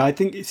yeah, I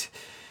think it's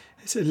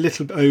a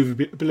little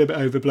bit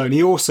overblown.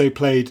 He also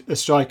played a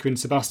striker in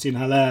Sebastian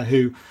Haller,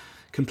 who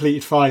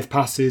completed 5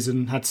 passes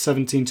and had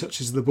 17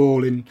 touches of the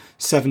ball in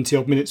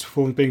 70-odd minutes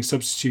before being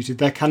substituted.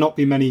 There cannot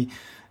be many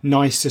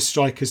nicer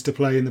strikers to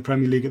play in the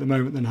Premier League at the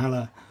moment than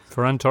Haller.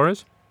 Ferran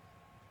Torres?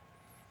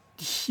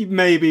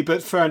 Maybe, but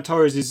Ferran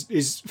Torres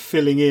is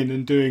filling in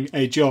and doing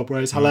a job,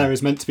 whereas Haller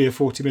is meant to be a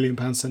 £40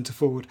 million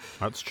centre-forward.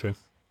 That's true.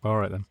 All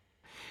right, then.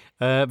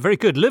 Very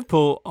good.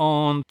 Liverpool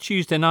on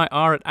Tuesday night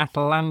are at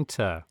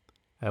Atalanta.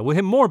 We'll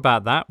hear more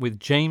about that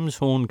with James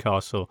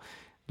Horncastle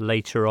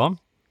later on.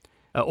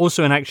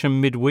 Also in action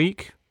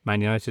midweek,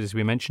 Man United, as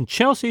we mentioned,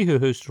 Chelsea, who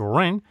host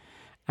Rennes,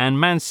 and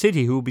Man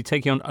City, who will be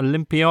taking on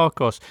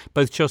Olympiacos.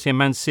 Both Chelsea and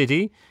Man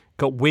City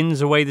got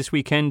wins away this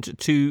weekend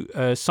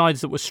to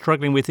sides that were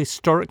struggling with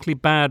historically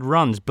bad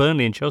runs.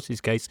 Burnley, in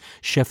Chelsea's case,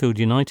 Sheffield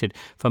United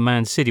for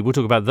Man City. We'll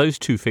talk about those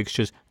 2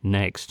 fixtures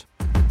next.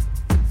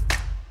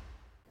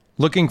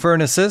 Looking for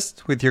an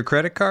assist with your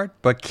credit card,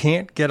 but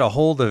can't get a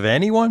hold of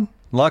anyone?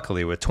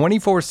 Luckily, with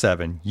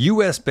 24/7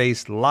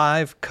 US-based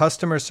live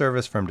customer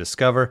service from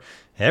Discover,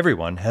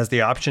 everyone has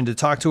the option to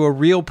talk to a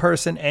real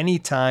person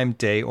anytime,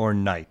 day or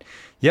night.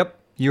 Yep,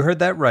 you heard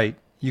that right.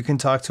 You can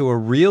talk to a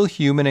real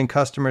human in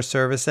customer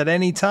service at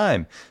any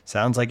time.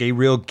 Sounds like a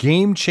real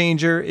game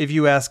changer if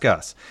you ask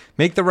us.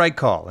 Make the right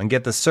call and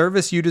get the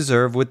service you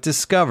deserve with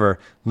Discover.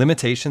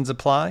 Limitations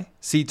apply.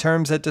 See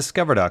terms at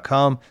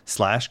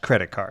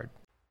discover.com/creditcard.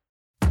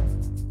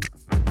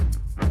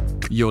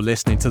 You're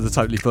listening to the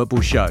Totally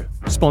Football Show,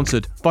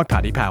 sponsored by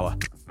Paddy Power.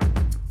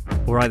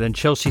 All right then,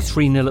 Chelsea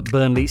 3-0 at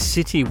Burnley,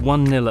 City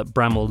 1-0 at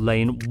Bramall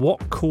Lane.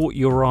 What caught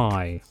your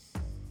eye?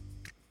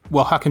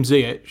 Well, Hakim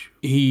Ziyech,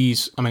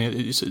 it's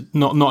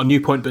not a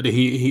new point, but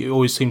he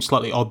always seemed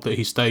slightly odd that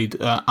he stayed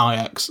at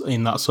Ajax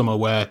in that summer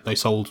where they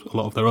sold a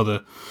lot of their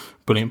other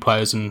brilliant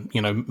players. And,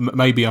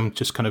 maybe I'm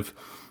just kind of,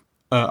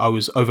 I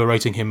was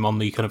overrating him on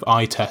the kind of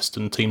eye test,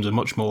 and teams are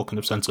much more kind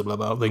of sensible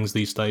about things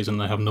these days, and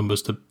they have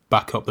numbers to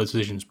back up their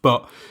decisions.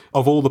 But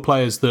of all the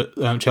players that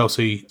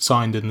Chelsea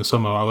signed in the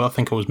summer, I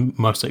think I was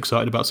most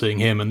excited about seeing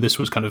him, and this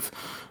was kind of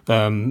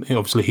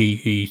Obviously,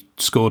 he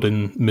scored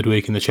in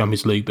midweek in the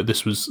Champions League, but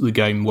this was the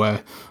game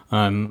where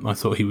I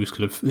thought he was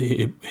kind of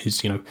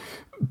his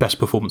best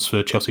performance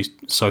for Chelsea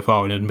so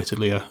far, and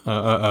admittedly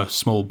a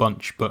small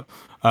bunch. But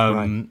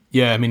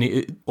yeah, I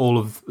mean, all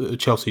of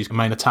Chelsea's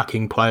main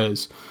attacking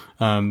players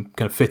kind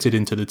of fitted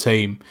into the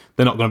team.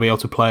 They're not going to be able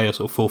to play a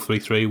sort of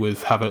 4-3-3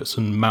 with Havertz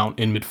and Mount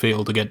in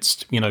midfield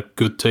against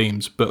good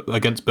teams, but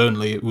against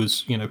Burnley it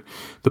was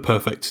the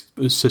perfect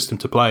system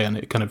to play, and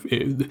it kind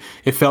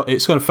of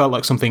felt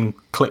like something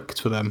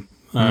clicked for them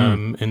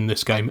in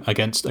this game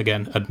against,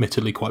 again,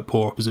 admittedly quite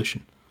poor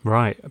opposition.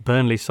 Right,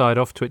 Burnley side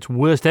off to its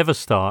worst ever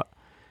start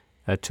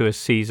to a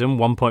season,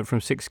 1 point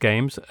from 6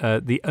 games.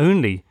 The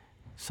only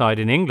side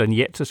in England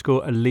yet to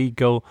score a league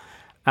goal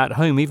at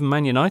home. Even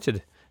Man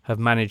United have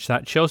managed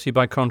that. Chelsea,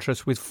 by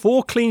contrast, with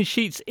 4 clean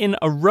sheets in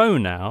a row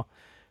now.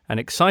 And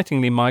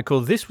excitingly, Michael,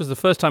 this was the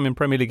first time in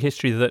Premier League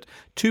history that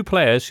 2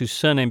 players whose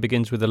surname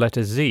begins with the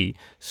letter Z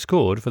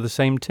scored for the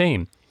same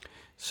team.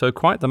 So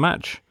quite the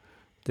match,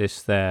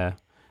 this there.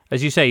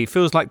 As you say, it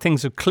feels like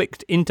things have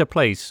clicked into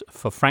place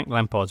for Frank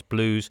Lampard's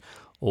Blues,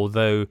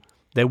 although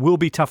there will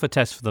be tougher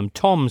tests for them.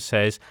 Tom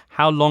says,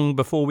 how long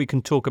before we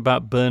can talk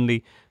about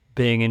Burnley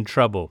being in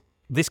trouble?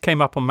 This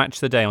came up on Match of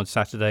the Day on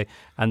Saturday,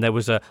 and there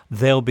was a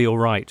 "they'll be all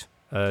right."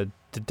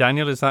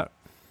 Daniel, does that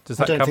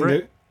cover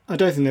it? I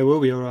don't think they will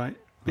be all right,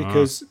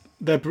 because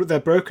they're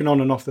broken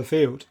on and off the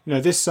field.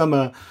 This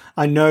summer,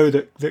 I know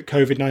that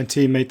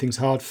COVID-19 made things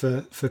hard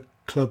for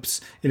clubs,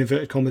 in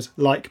inverted commas,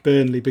 like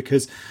Burnley,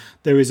 because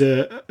there is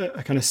a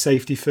kind of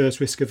safety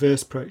first, risk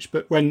averse approach.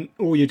 But when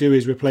all you do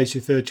is replace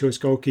your third choice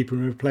goalkeeper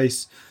and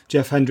replace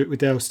Jeff Hendrick with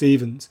Dale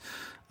Stephens,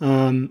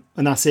 and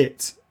that's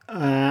it.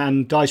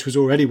 And Dyche was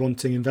already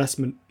wanting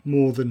investment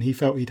more than he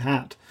felt he'd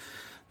had.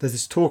 There's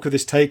this talk of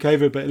this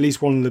takeover, but at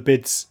least one of the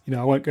bids,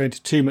 I won't go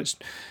into too much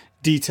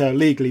detail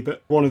legally,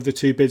 but one of the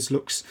 2 bids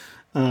looks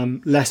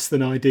less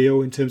than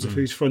ideal in terms of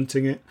who's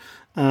fronting it.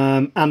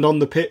 And on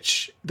the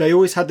pitch, they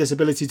always had this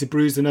ability to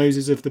bruise the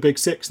noses of the Big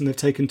Six, and they've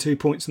taken 2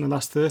 points in the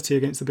last 30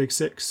 against the Big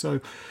Six.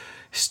 So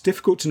it's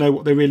difficult to know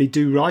what they really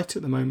do right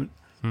at the moment.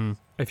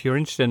 If you're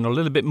interested in a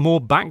little bit more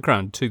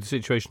background to the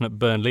situation at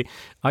Burnley,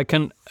 I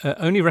can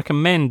only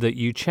recommend that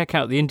you check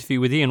out the interview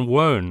with Ian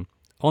Woan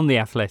on The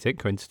Athletic,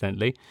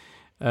 coincidentally,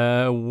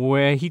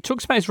 where he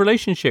talks about his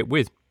relationship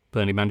with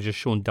Burnley manager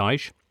Sean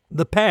Dyche.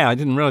 The pair, I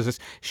didn't realise this,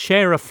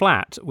 share a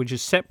flat which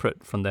is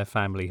separate from their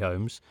family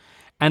homes,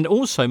 and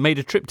also made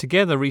a trip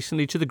together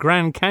recently to the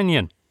Grand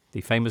Canyon, the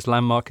famous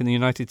landmark in the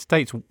United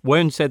States.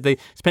 Woan said they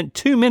spent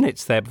 2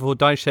 minutes there before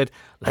Dyche said,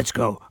 "Let's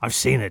go, I've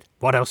seen it.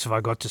 What else have I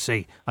got to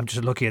see? I'm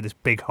just looking at this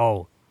big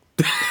hole."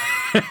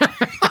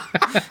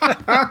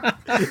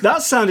 That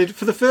sounded,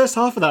 for the first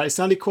half of that, it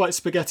sounded quite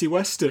spaghetti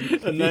western,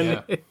 and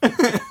then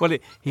well,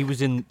 he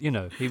was in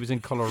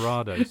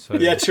Colorado, so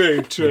yeah,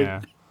 true.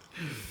 Yeah.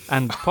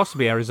 And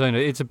possibly Arizona.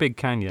 It's a big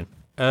canyon.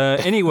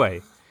 Anyway,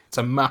 it's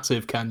a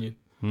massive canyon.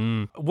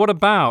 What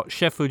about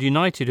Sheffield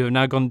United, who have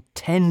now gone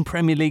 10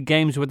 Premier League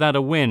games without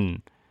a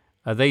win?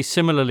 Are they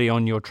similarly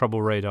on your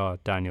trouble radar,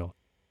 Daniel?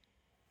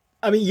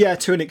 I mean, yeah,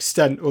 to an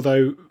extent,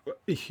 although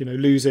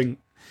losing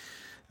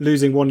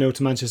 1-0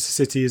 to Manchester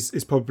City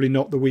is probably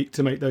not the week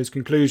to make those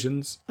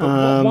conclusions.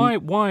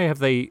 Why have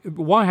they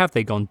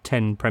gone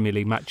 10 Premier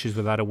League matches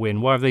without a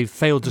win? Why have they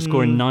failed to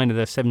score in 9 of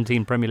their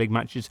 17 Premier League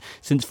matches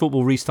since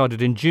football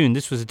restarted in June?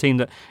 This was a team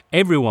that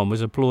everyone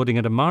was applauding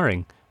and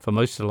admiring for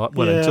most of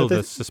until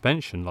the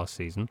suspension last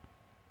season.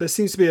 There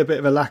seems to be a bit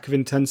of a lack of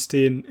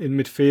intensity in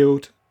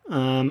midfield.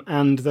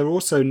 And they're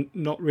also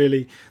not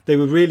really... They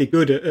were really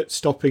good at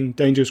stopping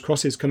dangerous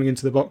crosses coming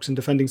into the box and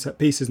defending set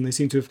pieces, and they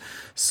seem to have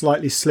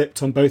slightly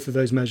slipped on both of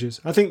those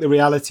measures. I think the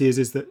reality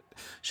is that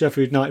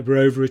Sheffield United were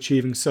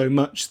overachieving so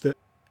much that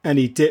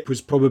any dip was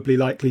probably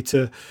likely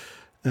to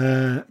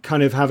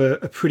kind of have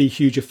a pretty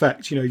huge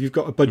effect. You've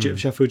got a budget of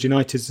Sheffield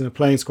United's and a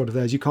playing squad of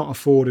theirs. You can't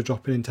afford a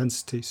drop in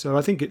intensity. So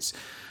I think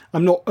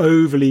I'm not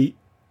overly...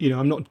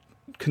 I'm not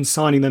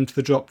consigning them to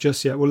the drop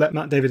just yet. We'll let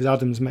Matt David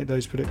Adams make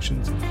those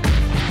predictions.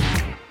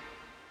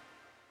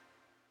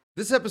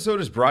 This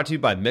episode is brought to you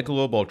by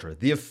Michelob Ultra,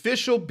 the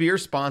official beer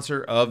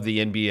sponsor of the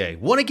NBA.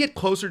 Want to get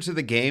closer to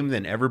the game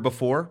than ever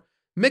before?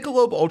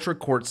 Michelob Ultra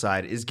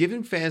Courtside is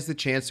giving fans the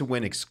chance to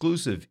win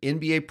exclusive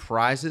NBA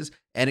prizes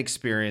and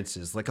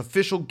experiences like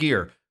official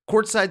gear,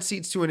 courtside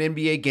seats to an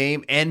NBA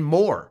game, and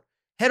more.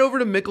 Head over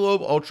to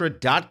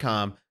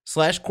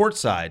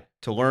MichelobUltra.com/courtside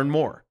to learn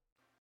more.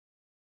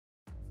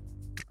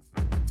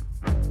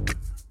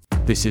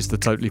 This is the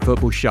Totally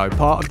Football Show,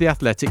 part of the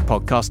Athletic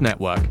Podcast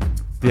Network.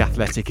 The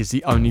Athletic is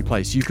the only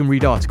place you can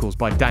read articles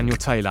by Daniel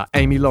Taylor,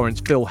 Amy Lawrence,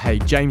 Phil Hay,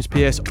 James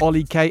Pearce,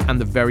 Ollie Kay, and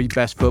the very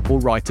best football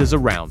writers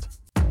around.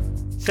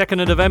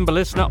 2nd of November,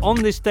 listener, on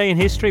this day in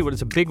history, well,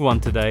 it's a big one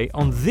today,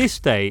 on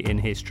this day in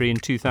history in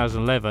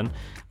 2011,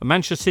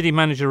 Manchester City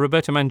manager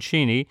Roberto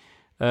Mancini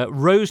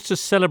rose to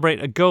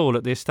celebrate a goal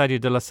at the Estadio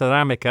de la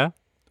Ceramica,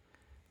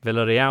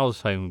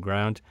 Villarreal's home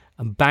ground,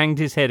 and banged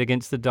his head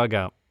against the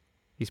dugout.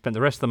 He spent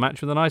the rest of the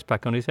match with an ice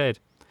pack on his head.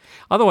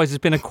 Otherwise,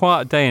 it's been a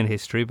quiet day in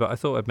history, but I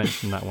thought I'd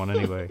mention that one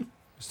anyway.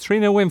 It's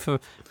 3-0 win for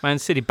Man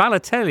City.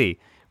 Balotelli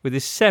with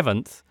his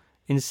 7th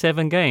in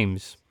 7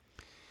 games.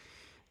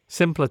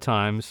 Simpler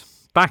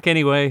times. Back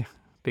anyway,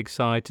 big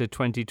side to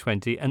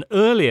 2020. And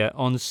earlier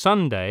on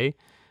Sunday,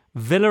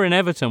 Villa and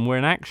Everton were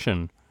in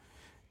action.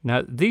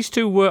 Now, these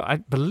two were, I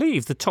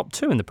believe, the top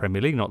 2 in the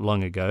Premier League not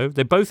long ago.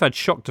 They both had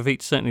shock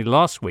defeats certainly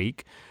last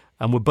week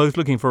and were both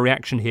looking for a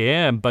reaction here,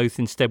 and both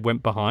instead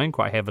went behind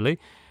quite heavily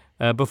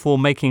before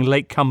making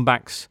late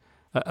comebacks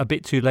a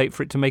bit too late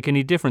for it to make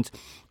any difference.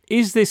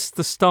 Is this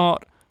the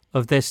start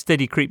of their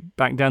steady creep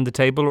back down the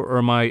table, or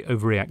am I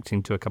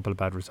overreacting to a couple of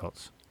bad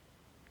results?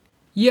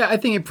 Yeah, I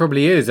think it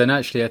probably is. And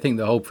actually, I think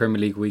the whole Premier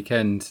League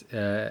weekend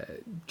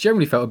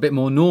generally felt a bit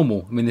more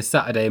normal. I mean, the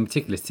Saturday in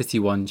particular, City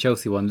won,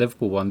 Chelsea won,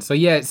 Liverpool won. So,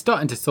 yeah, it's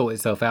starting to sort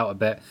itself out a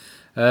bit.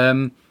 I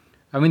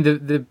mean,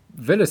 the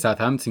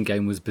Villa-Southampton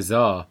game was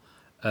bizarre.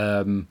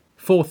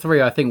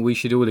 4-3, I think we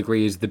should all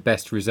agree, is the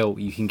best result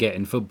you can get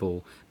in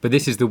football. But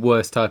this is the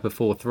worst type of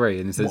 4-3.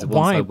 In the sense of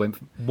one side went.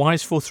 Why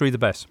is 4-3 the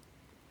best?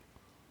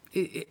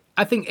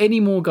 I think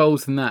any more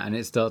goals than that, and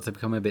it starts to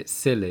become a bit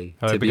silly.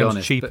 To be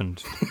honest,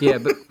 cheapened. But, yeah,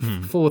 but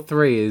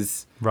 4-3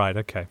 is right.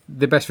 Okay.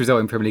 The best result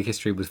in Premier League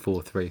history was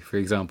 4-3, for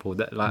example.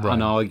 That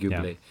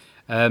unarguably.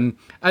 Yeah.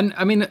 And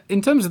I mean,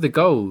 in terms of the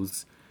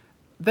goals,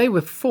 they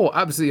were 4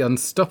 absolutely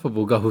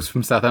unstoppable goals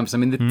from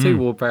Southampton. I mean, the 2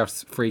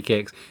 Ward-Prowse free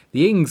kicks,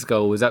 the Ings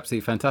goal was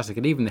absolutely fantastic,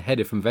 and even the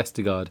header from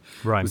Vestergaard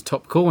was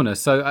top corner.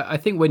 So I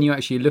think when you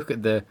actually look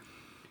at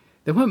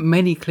there weren't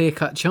many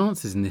clear-cut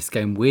chances in this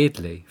game,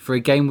 weirdly, for a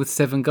game with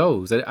 7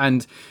 goals.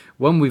 And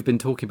when we've been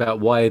talking about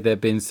why there have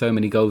been so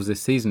many goals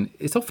this season,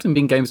 it's often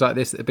been games like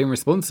this that have been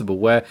responsible,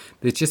 where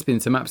there's just been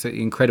some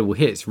absolutely incredible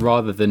hits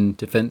rather than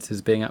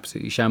defences being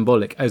absolutely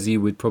shambolic, as you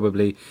would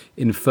probably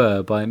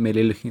infer by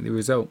merely looking at the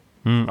result.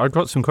 I've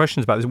got some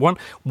questions about this. One,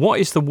 what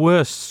is the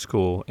worst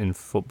score in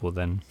football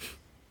then?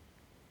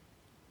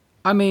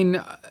 I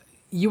mean,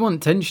 you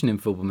want tension in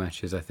football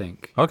matches, I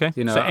think. Okay.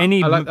 You know, so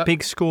any like big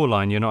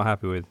scoreline you're not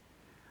happy with?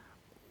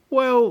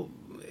 Well,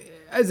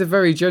 as a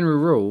very general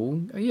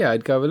rule, yeah,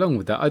 I'd go along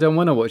with that. I don't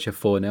want to watch a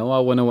 4-0. I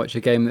want to watch a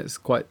game that's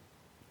quite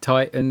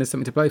tight and there's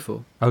something to play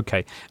for.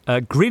 Okay.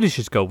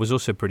 Grealish's goal was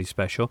also pretty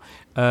special.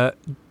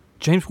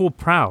 James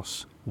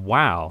Ward-Prowse,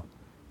 wow.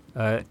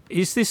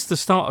 Is this the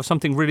start of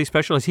something really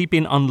special? Has he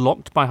been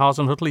unlocked by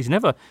Hasenhüttl? He's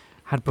never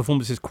had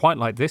performances quite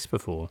like this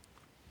before.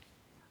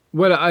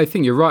 Well, I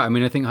think you're right. I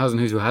mean, I think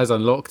Hasenhüttl has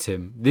unlocked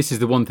him. This is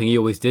the one thing he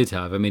always did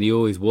have. I mean, he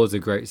always was a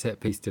great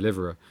set-piece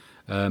deliverer.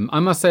 I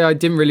must say I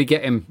didn't really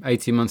get him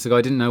 18 months ago.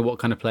 I didn't know what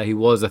kind of player he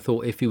was. I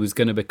thought if he was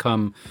going to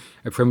become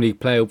a Premier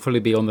League player, he'll probably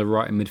be on the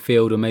right in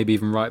midfield or maybe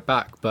even right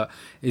back. But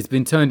it's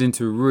been turned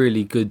into a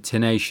really good,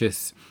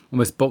 tenacious,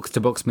 almost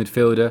box-to-box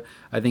midfielder.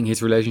 I think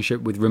his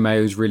relationship with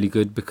Romeo is really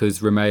good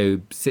because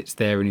Romeo sits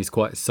there and he's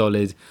quite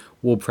solid.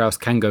 Ward-Prowse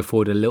can go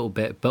forward a little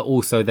bit, but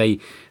also they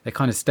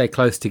kind of stay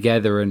close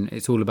together, and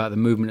it's all about the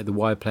movement of the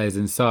wide players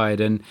inside.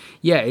 And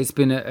yeah, it's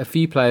been a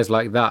few players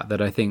like that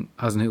I think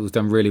Hasenhüttl's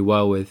done really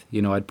well with.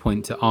 You know, I'd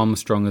point to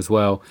Armstrong as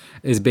well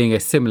as being a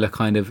similar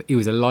kind of. He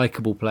was a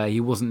likeable player.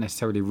 He wasn't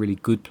necessarily a really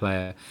good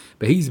player,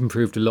 but he's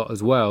improved a lot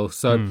as well.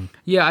 So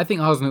yeah, I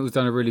think Hasenhüttl's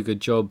done a really good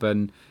job,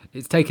 and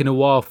it's taken a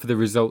while for the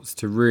results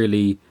to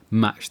really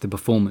match the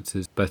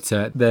performances, but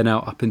they're now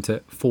up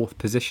into 4th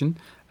position,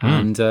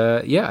 and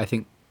yeah, I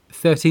think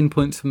 13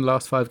 points from the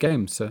last 5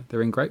 games, so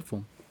they're in great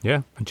form.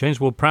 Yeah, and James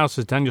Ward-Prowse,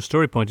 as Daniel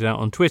Story pointed out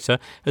on Twitter,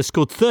 has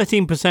scored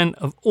 13%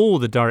 of all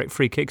the direct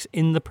free kicks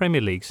in the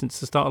Premier League since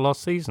the start of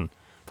last season.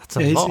 That's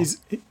a lot.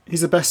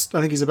 He's the best.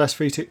 I think he's the best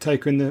free kick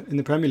taker in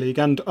the Premier League,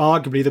 and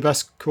arguably the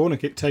best corner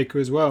kick taker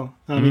as well.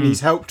 I mean,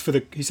 he's helped with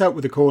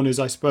the corners,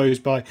 I suppose,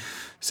 by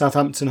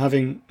Southampton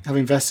having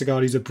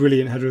Vestergaard. He's a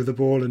brilliant header of the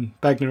ball, and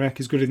Bednarek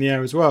is good in the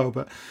air as well.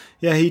 But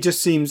yeah,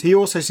 he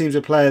also seems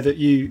a player that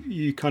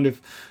you kind of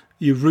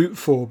you root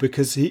for,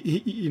 because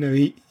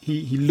he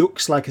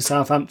looks like a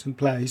Southampton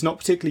player. He's not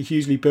particularly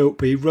hugely built,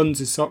 but he runs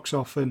his socks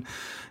off. And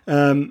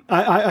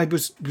I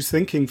was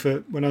thinking, for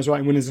when I was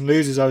writing winners and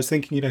losers, I was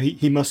thinking,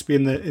 he must be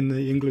in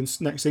the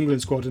next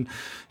England squad, and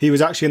he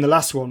was actually in the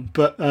last one.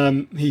 But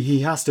he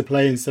has to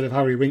play instead of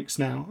Harry Winks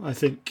now, I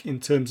think, in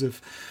terms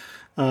of.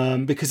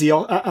 Because he,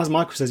 as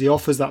Michael says, he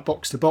offers that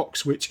box to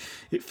box, which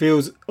it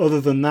feels,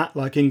 other than that,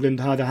 like England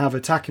either have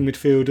attacking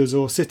midfielders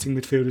or sitting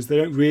midfielders. They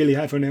don't really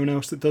have anyone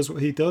else that does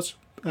what he does.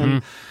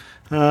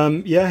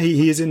 Yeah,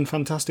 he is in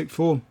fantastic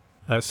form.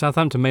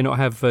 Southampton may not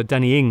have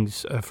Danny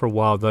Ings for a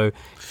while, though.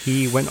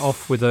 He went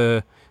off with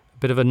a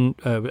bit of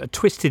a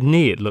twisted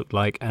knee, it looked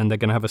like, and they're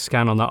going to have a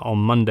scan on that on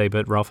Monday.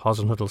 But Ralph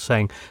Hasenhüttl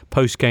saying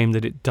post game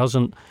that it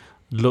doesn't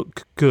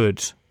look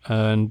good.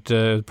 And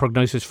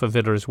prognosis for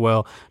Villa as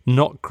well,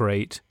 not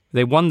great.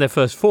 They won their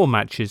first 4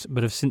 matches,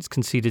 but have since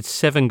conceded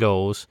 7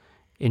 goals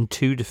in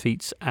 2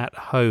 defeats at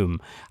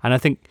home. And I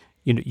think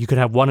you could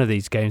have one of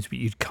these games, but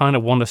you'd kind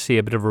of want to see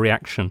a bit of a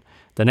reaction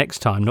the next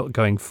time, not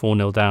going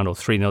 4-0 down or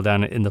 3-0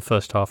 down in the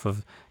first half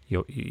of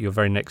your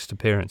very next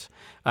appearance.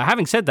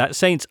 Having said that,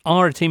 Saints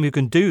are a team who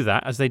can do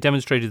that, as they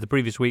demonstrated the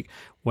previous week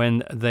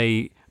when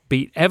they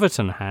beat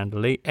Everton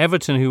handily.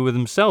 Everton, who were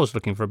themselves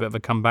looking for a bit of a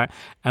comeback,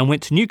 and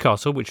went to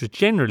Newcastle, which was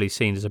generally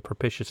seen as a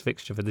propitious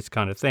fixture for this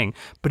kind of thing,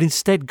 but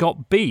instead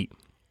got beat.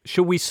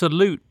 Shall we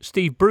salute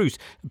Steve Bruce?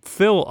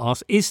 Phil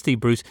asks, is Steve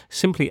Bruce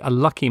simply a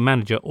lucky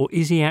manager, or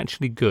is he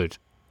actually good?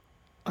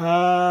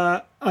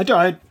 I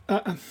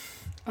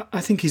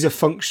think he's a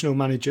functional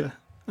manager.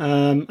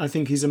 I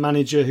think he's a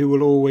manager who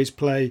will always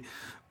play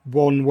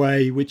one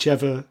way,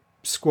 whichever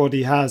squad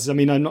he has. I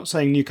mean, I'm not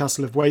saying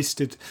Newcastle have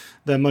wasted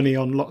their money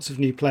on lots of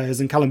new players,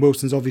 and Callum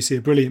Wilson's obviously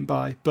a brilliant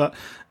buy, but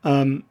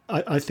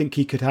I think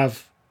he could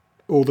have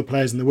all the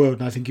players in the world,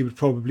 and I think he would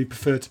probably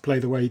prefer to play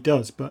the way he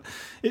does. But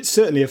it's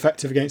certainly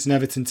effective against an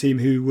Everton team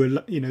who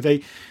were,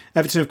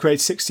 Everton have created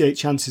 68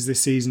 chances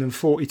this season, and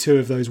 42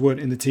 of those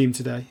weren't in the team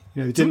today.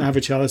 They didn't have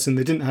Richarlison,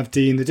 they didn't have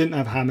Dean, they didn't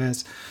have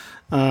James,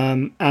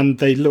 and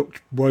they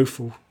looked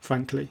woeful,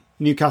 frankly.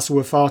 Newcastle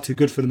were far too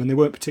good for them, and they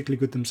weren't particularly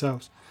good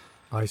themselves.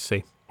 I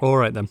see. All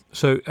right then.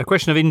 So a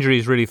question of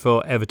injuries really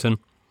for Everton,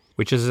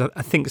 which is,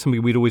 I think,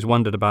 something we'd always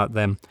wondered about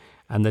them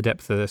and the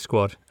depth of their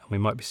squad. And we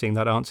might be seeing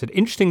that answered.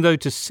 Interesting, though,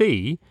 to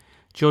see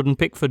Jordan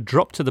Pickford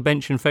drop to the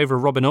bench in favour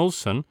of Robin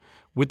Olsen,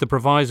 with the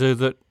proviso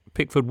that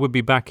Pickford would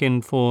be back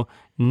in for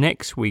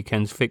next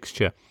weekend's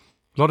fixture.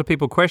 A lot of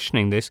people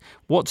questioning this.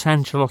 What's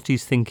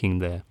Ancelotti's thinking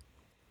there?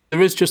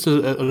 There is just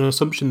an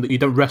assumption that you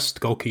don't rest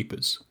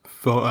goalkeepers,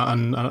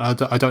 and I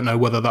don't know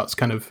whether that's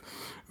kind of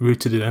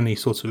rooted in any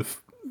sort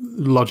of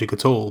logic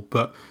at all,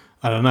 but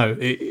I don't know.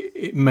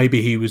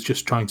 Maybe he was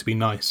just trying to be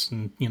nice,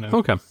 and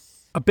Okay.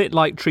 A bit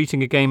like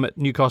treating a game at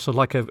Newcastle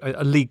like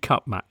a League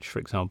Cup match, for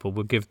example.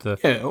 We'll give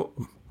the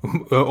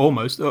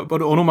almost,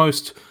 but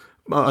almost.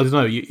 I don't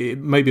know.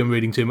 Maybe I'm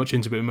reading too much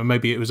into it.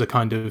 Maybe it was a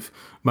kind of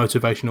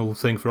motivational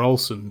thing for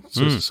Olsen,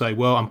 to say,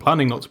 "Well, I'm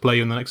planning not to play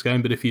you in the next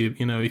game, but if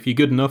you're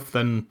good enough,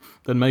 then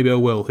maybe I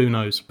will. Who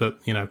knows?" But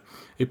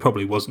it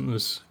probably wasn't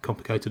as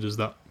complicated as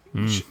that.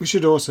 We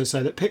should also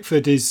say that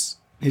Pickford is.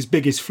 His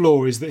biggest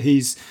flaw is that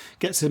he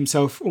gets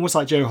himself, almost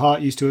like Joe Hart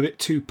used to, a bit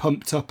too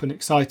pumped up and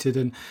excited,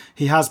 and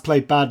he has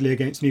played badly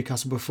against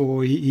Newcastle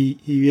before. He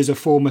is a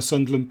former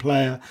Sunderland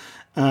player,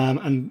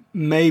 and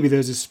maybe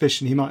there's a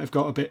suspicion he might have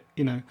got a bit,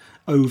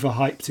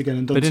 overhyped again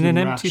and done but in something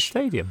an rash. empty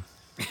stadium.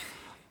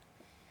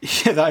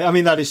 Yeah,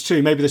 that is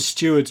true. Maybe the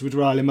stewards would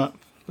rile him up.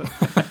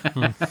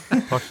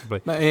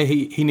 Possibly.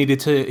 He needed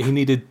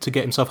to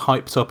get himself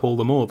hyped up all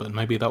the more. Then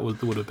maybe that would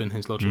have been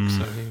his logic.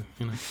 So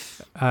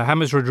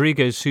James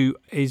Rodriguez, who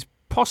is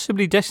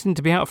possibly destined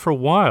to be out for a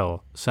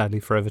while, sadly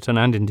for Everton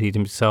and indeed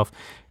himself,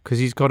 because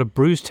he's got a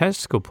bruised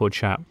testicle. Poor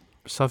chap,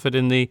 suffered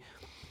in the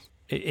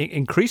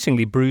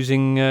increasingly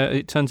bruising.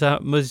 It turns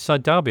out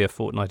Merseyside derby a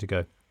fortnight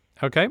ago.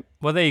 Okay,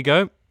 well there you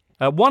go.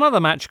 One other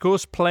match, of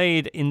course,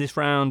 played in this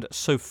round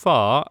so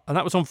far, and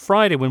that was on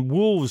Friday when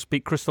Wolves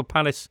beat Crystal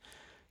Palace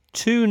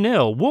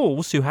 2-0.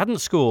 Wolves, who hadn't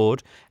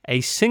scored a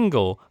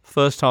single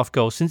first-half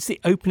goal since the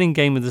opening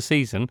game of the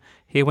season,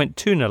 here went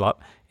 2-0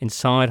 up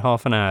inside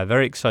half an hour.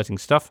 Very exciting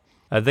stuff.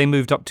 They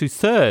moved up to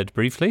third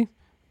briefly,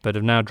 but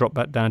have now dropped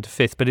back down to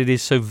fifth. But it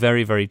is so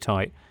very, very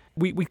tight.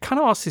 We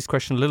kind of asked this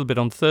question a little bit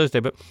on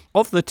Thursday, but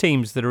of the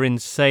teams that are in,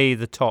 say,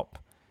 the top,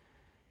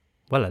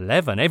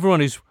 11, everyone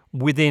who's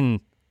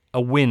within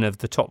a win of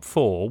the top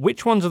four,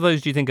 which ones of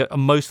those do you think are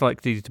most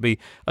likely to be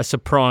a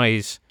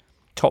surprise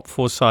top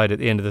four side at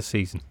the end of the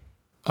season?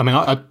 I mean,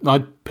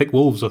 I'd pick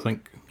Wolves, I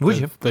think. Would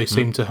you? They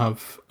seem to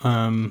have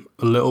a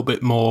little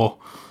bit more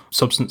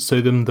substance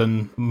to them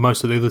than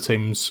most of the other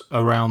teams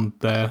around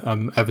there.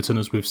 Everton,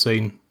 as we've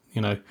seen,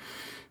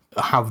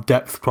 have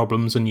depth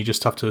problems, and you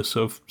just have to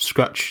sort of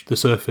scratch the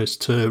surface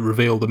to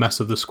reveal the mess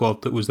of the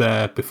squad that was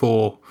there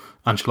before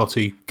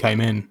Ancelotti came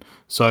in.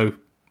 So,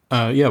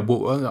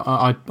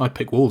 I'd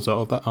pick Wolves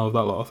out of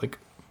that lot, I think.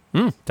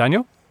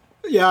 Daniel?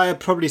 Yeah, I'd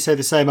probably say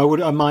the same.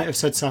 I might have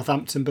said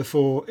Southampton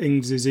before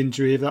Ings'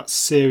 injury. If that's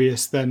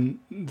serious,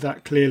 then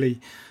that clearly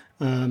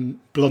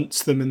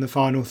blunts them in the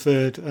final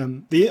third.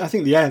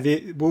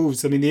 The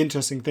Wolves. I mean, the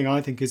interesting thing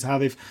I think is how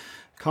they've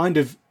kind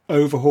of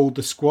overhauled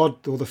the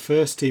squad or the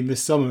first team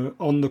this summer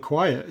on the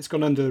quiet. It's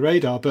gone under the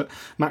radar, but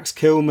Max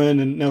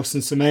Kilman and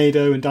Nelson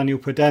Semedo and Daniel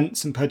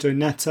Podence and Pedro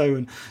Neto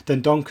and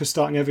Dendoncker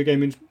starting every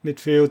game in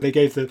midfield. They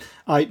gave the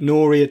Ait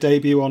Nouri a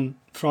debut on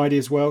Friday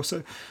as well.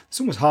 So it's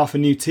almost half a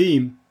new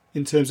team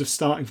in terms of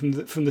starting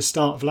from the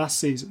start of last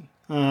season,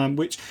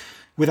 which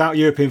without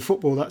European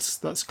football,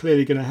 that's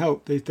clearly going to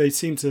help. They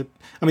seem to.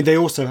 I mean, they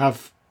also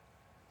have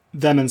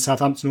them and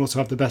Southampton also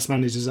have the best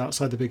managers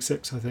outside the Big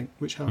Six, I think,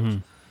 which helps.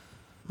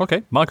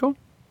 Okay, Michael?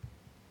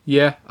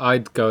 Yeah,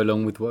 I'd go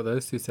along with what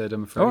those two said,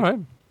 I'm afraid. All right.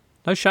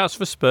 No shouts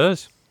for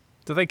Spurs.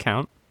 Do they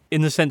count?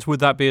 In the sense, would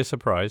that be a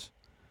surprise?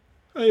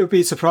 It would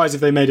be a surprise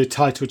if they made a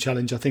title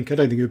challenge, I think. I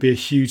don't think it would be a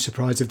huge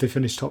surprise if they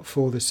finished top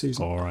four this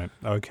season. All right.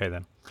 Okay,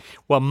 then.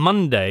 Well,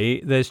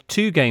 Monday, there's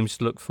two games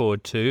to look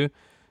forward to.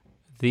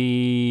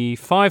 The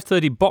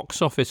 5:30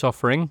 box office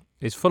offering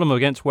is Fulham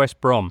against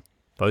West Brom.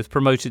 Both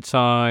promoted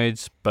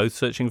sides, both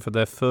searching for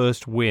their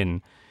first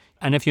win.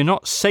 And if you're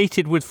not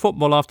sated with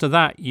football after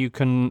that, you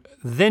can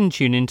then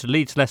tune in to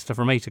Leeds Leicester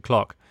from 8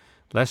 o'clock.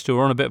 Leicester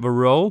are on a bit of a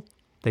roll.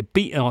 They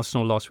beat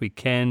Arsenal last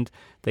weekend.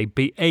 They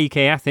beat AEK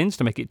Athens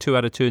to make it 2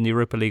 out of 2 in the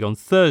Europa League on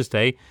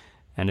Thursday.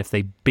 And if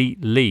they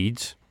beat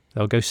Leeds,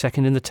 they'll go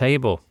second in the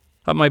table.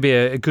 That might be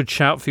a good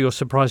shout for your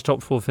surprise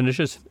top 4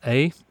 finishers,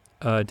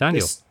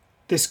 Daniel?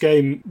 This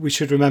game, we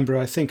should remember,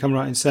 I think I'm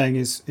right in saying,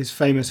 is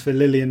famous for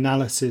Lilian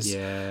Nallis's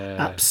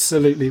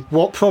absolutely,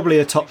 probably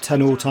a top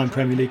 10 all-time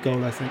Premier League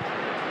goal, I think.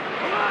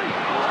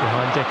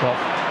 Behind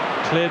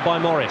Dickoff, cleared by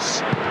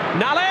Morris.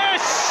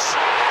 Nallis!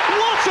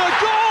 What a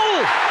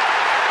goal!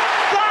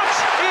 That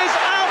is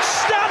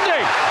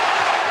outstanding!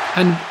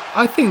 And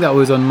I think that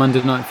was on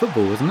Monday Night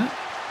Football, wasn't it?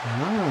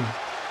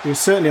 It was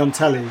certainly on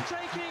telly,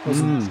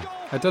 wasn't it?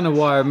 I don't know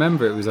why I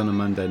remember it was on a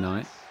Monday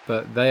night,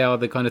 but they are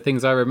the kind of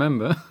things I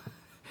remember.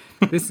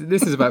 This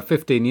is about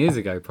 15 years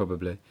ago,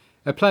 probably.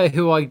 A player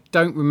who I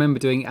don't remember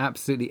doing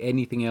absolutely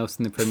anything else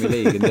in the Premier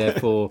League, and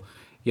therefore,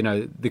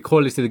 the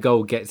quality of the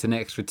goal gets an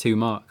extra 2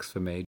 marks for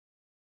me.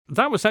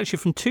 That was actually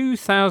from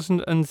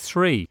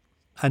 2003,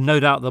 and no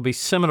doubt there'll be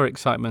similar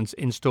excitements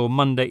in store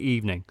Monday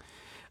evening.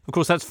 Of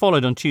course, that's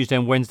followed on Tuesday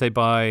and Wednesday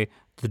by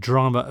the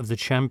drama of the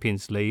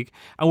Champions League,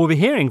 and we'll be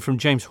hearing from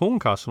James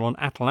Horncastle on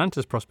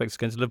Atalanta's prospects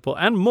against Liverpool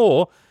and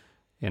more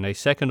in a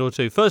second or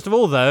two. First of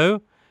all,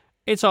 though,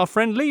 it's our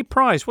friend Lee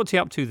Price. What's he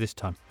up to this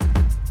time?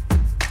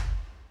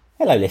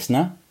 Hello,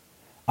 listener.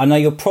 I know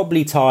you're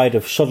probably tired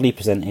of shoddily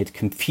presented,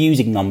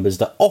 confusing numbers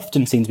that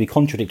often seem to be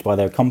contradicted by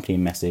their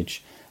accompanying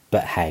message,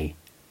 but hey,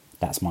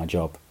 that's my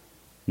job.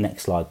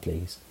 Next slide,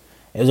 please.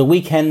 It was a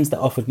weekend that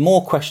offered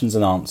more questions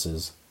than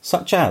answers,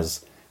 such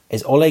as,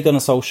 is Ole Gunnar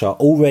Solskjaer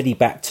already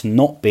back to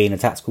not being a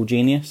tactical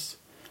genius?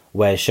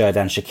 Where's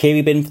Sherdan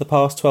Shaqiri been for the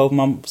past 12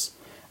 months?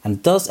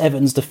 And does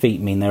Everton's defeat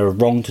mean they were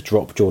wrong to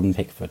drop Jordan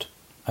Pickford?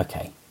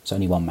 Okay, so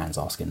only one man's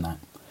asking that.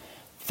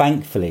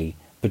 Thankfully,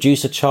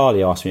 producer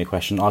Charlie asked me a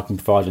question I can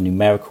provide a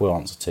numerical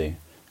answer to.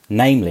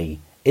 Namely,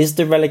 is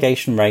the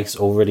relegation race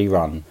already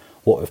run?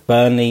 What if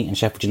Burnley and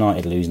Sheffield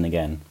United are losing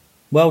again?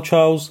 Well,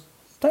 Charles,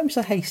 don't be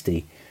so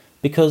hasty,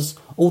 because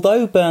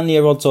although Burnley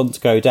are odds on to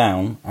go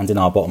down, and in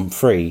our bottom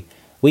 3,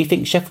 we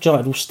think Sheffield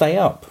United will stay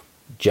up.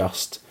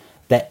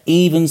 They're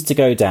evens to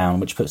go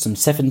down, which puts them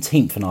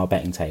 17th in our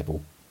betting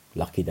table.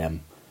 Lucky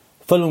them.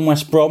 Fulham and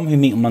West Brom, who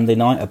meet on Monday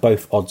night, are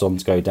both odds on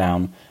to go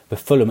down, with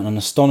Fulham at an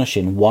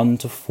astonishing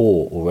 1-4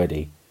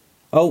 already.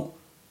 Oh,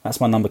 that's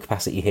my number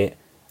capacity hit.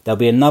 There'll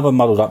be another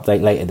muddled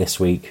update later this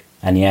week,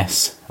 and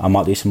yes, I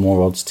might do some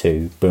more odds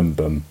too. Boom,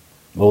 boom.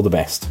 All the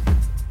best.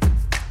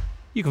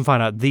 You can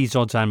find out these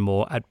odds and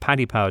more at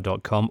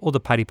paddypower.com or the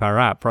Paddy Power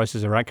app.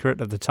 Prices are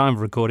accurate at the time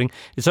of recording.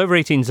 It's over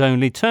 18s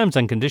only. Terms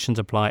and conditions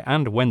apply.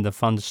 And when the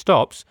fun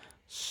stops,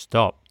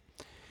 stop.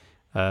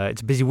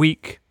 It's a busy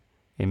week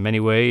in many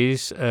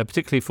ways,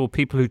 particularly for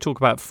people who talk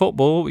about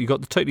football. You've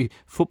got the Totally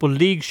Football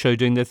League show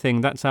doing their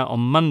thing. That's out on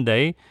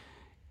Monday,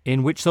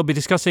 in which they'll be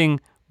discussing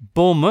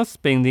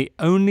Bournemouth being the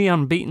only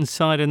unbeaten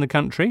side in the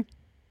country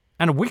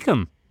and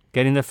Wickham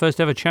getting their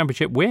first ever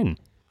championship win.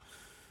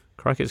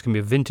 Crikey, it's going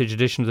to be a vintage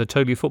edition of the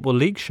Totally Football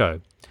League show.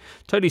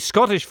 Totally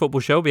Scottish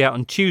Football Show will be out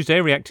on Tuesday,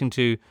 reacting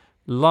to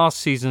last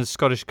season's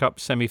Scottish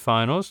Cup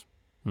semi-finals.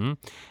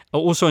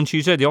 Also on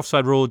Tuesday, the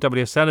Offside Rule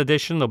WSL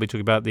edition. They'll be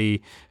talking about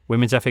the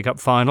Women's FA Cup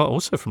final,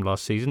 also from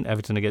last season,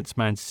 Everton against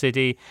Man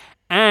City.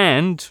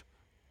 And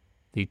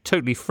the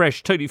totally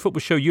fresh Totally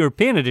Football Show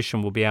European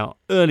edition will be out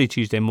early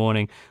Tuesday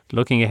morning,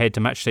 looking ahead to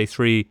matchday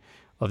 3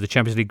 of the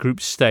Champions League group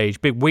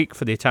stage. Big week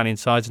for the Italian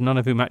sides, none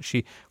of whom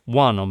actually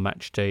won on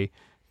matchday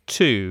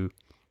 2.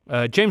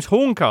 James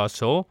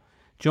Horncastle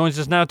joins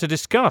us now to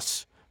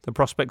discuss the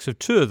prospects of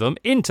 2 of them.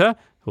 Inter,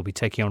 who will be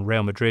taking on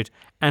Real Madrid,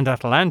 and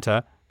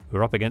Atalanta, who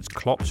are up against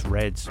Klopp's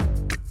Reds.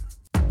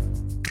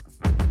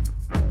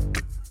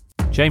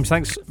 James,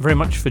 thanks very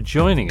much for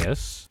joining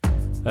us.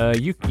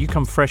 You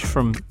come fresh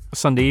from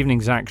Sunday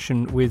evening's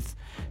action with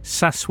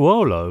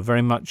Sassuolo,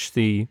 very much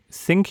the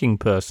thinking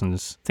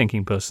person's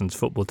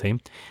football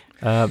team,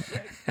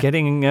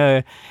 passing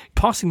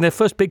their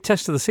first big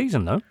test of the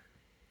season, though.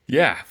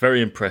 Yeah,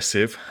 very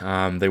impressive.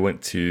 They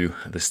went to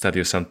the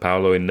Stadio San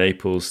Paolo in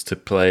Naples to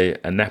play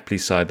a Napoli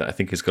side that I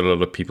think has got a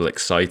lot of people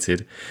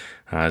excited,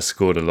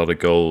 scored a lot of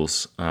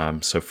goals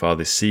so far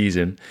this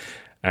season.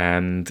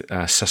 And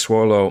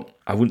Sassuolo,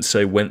 I wouldn't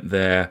say went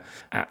there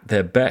at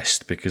their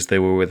best because they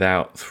were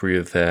without 3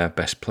 of their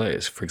best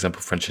players. For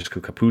example, Francesco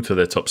Caputo,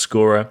 their top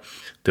scorer,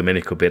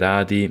 Domenico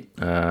Berardi,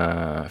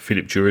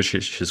 Filip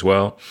Juricic as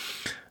well.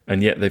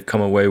 And yet they've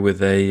come away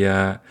with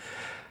a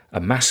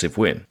massive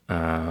win,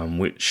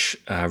 which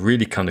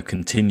really kind of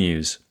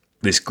continues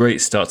this great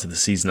start to the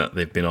season that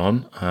they've been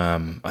on.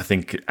 I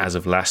think as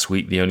of last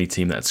week, the only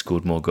team that had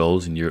scored more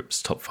goals in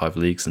Europe's top 5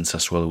 leagues than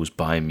Sassuolo was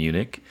Bayern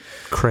Munich.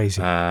 Crazy.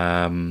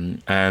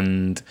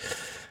 And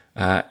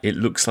it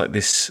looks like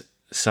this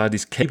side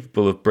is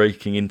capable of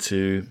breaking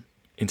into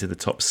the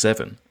top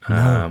 7,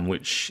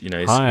 which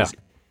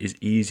is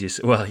easier.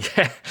 Well,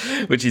 yeah,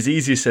 which is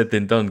easier said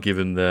than done,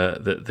 given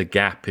the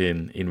gap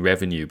in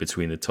revenue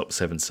between the top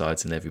 7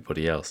 sides and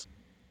everybody else.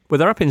 Well,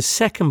 they're up in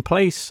second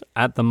place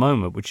at the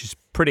moment, which is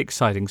pretty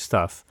exciting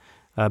stuff.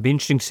 Be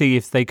interesting to see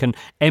if they can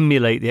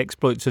emulate the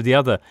exploits of the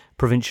other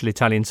provincial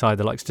Italian side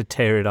that likes to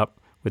tear it up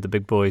with the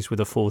big boys with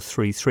a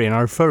 4-3-3. And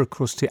I refer, of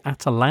course, to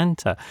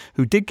Atalanta,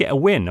 who did get a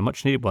win, a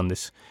much-needed one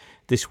this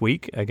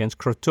week against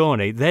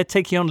Crotone. They're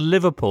taking on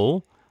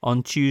Liverpool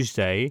on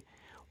Tuesday.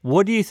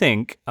 What do you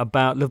think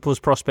about Liverpool's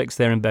prospects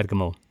there in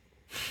Bergamo?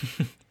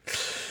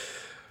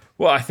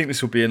 Well, I think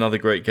this will be another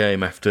great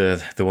game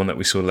after the one that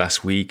we saw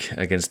last week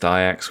against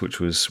Ajax, which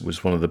was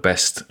one of the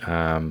best,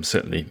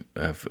 certainly,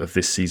 of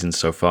this season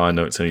so far. I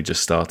know it's only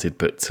just started,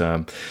 but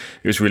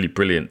it was really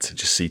brilliant to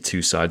just see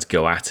two sides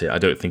go at it. I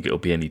don't think it'll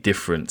be any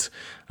different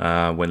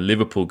when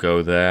Liverpool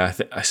go there.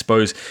 I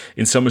suppose,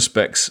 in some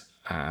respects,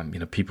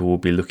 people will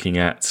be looking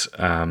at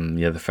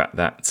the fact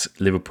that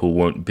Liverpool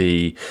won't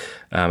be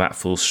at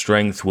full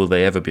strength. Will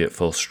they ever be at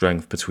full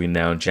strength between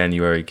now and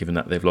January, given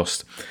that they've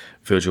lost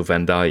Virgil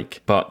van Dijk?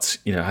 But,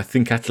 I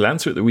think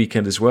Atalanta at the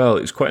weekend as well,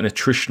 it was quite an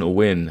attritional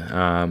win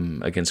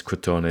against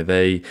Crotone.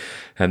 They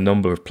had a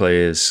number of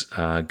players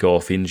go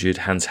off injured,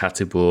 Hans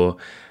Hateboer,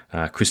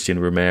 Christian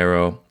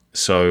Romero.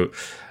 So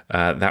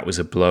that was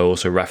a blow.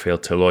 Also Rafael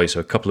Toloi,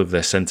 so a couple of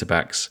their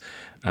centre-backs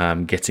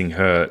getting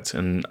hurt.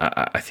 And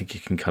I think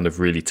you can kind of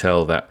really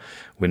tell that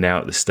we're now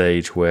at the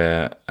stage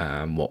where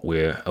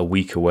we're a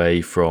week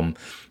away from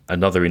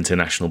another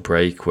international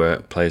break where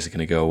players are going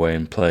to go away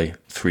and play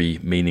 3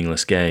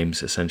 meaningless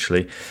games,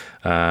 essentially.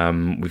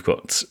 We've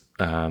got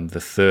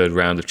the third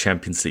round of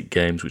Champions League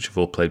games, which have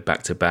all played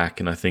back-to-back.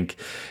 And I think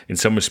in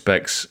some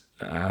respects,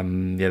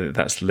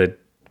 that's led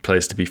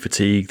players to be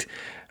fatigued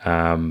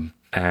and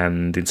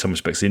in some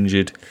respects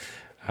injured.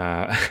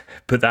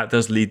 But that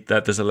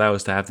does allow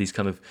us to have these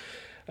kind of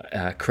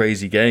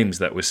crazy games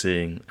that we're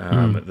seeing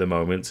at the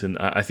moment. And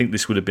I think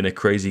this would have been a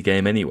crazy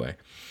game anyway.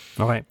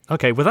 All right.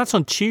 Okay. Well, that's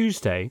on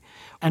Tuesday.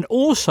 And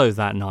also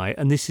that night,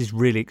 and this is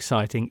really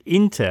exciting,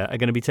 Inter are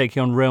going to be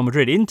taking on Real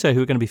Madrid. Inter,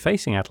 who are going to be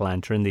facing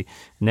Atalanta in the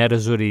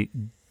Nerazzurri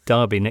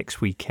derby next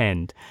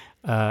weekend,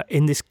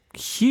 in this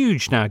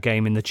huge now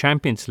game in the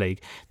Champions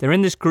League. They're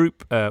in this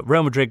group,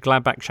 Real Madrid,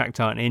 Gladbach,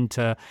 Shakhtar and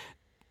Inter.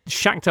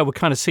 Shakhtar were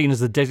kind of seen as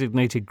the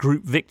designated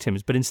group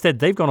victims, but instead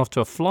they've gone off to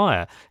a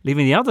flyer,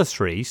 leaving the other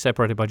 3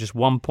 separated by just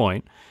 1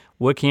 point,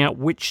 working out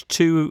which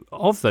 2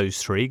 of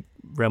those 3,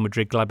 Real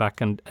Madrid, Gladbach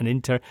and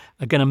Inter,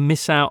 are going to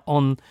miss out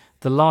on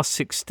the last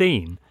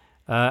 16.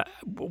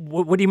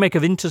 What do you make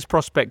of Inter's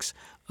prospects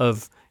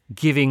of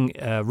giving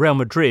Real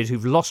Madrid,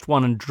 who've lost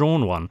 1 and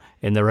drawn 1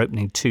 in their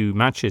opening 2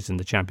 matches in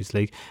the Champions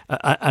League,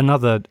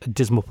 another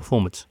dismal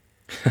performance?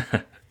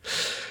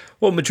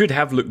 Well, Madrid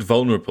have looked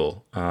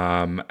vulnerable,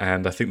 and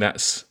I think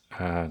that's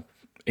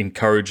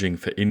encouraging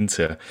for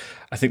Inter.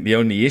 I think the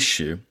only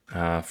issue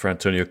for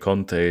Antonio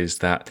Conte is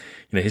that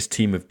his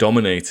team have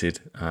dominated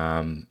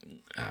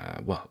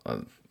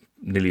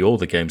nearly all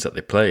the games that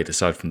they played,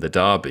 aside from the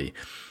derby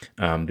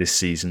this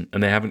season,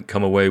 and they haven't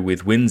come away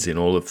with wins in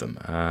all of them.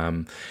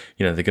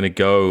 They're going to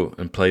go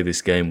and play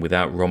this game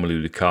without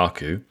Romelu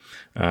Lukaku.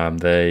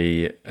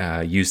 They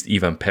used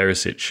Ivan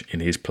Perisic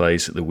in his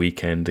place at the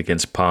weekend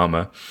against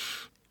Parma.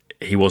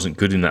 He wasn't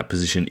good in that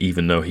position,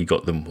 even though he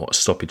got them a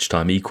stoppage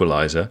time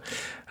equaliser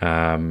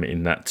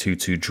in that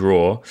 2-2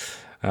 draw.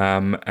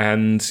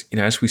 And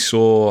as we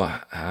saw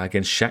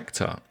against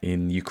Shakhtar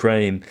in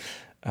Ukraine,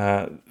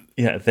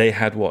 they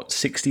had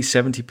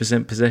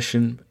 60-70%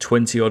 possession,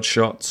 20-odd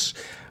shots,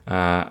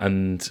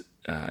 and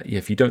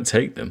if you don't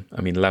take them,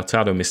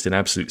 Lautaro missed an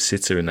absolute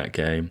sitter in that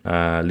game.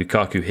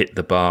 Lukaku hit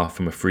the bar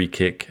from a free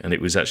kick, and it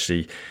was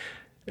actually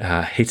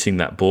hitting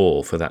that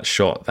ball for that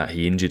shot that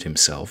he injured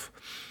himself.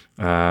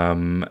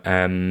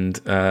 And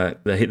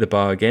they hit the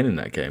bar again in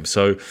that game.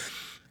 So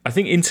I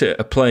think Inter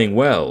are playing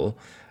well.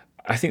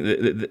 I think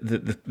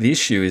the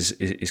issue is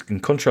in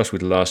contrast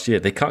with last year,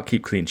 they can't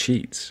keep clean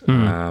sheets.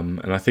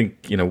 And I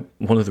think,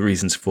 one of the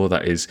reasons for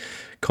that is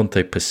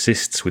Conte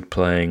persists with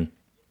playing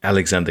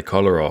Alexander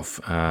Kolarov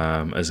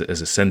as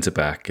a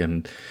centre-back.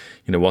 And,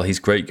 while he's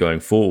great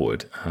going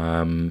forward,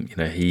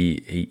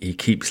 he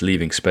keeps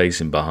leaving space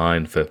in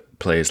behind for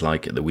players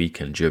like at the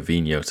weekend,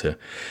 Gervinho,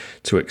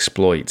 to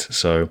exploit.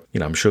 So,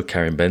 I'm sure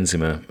Karim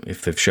Benzema,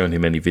 if they've shown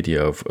him any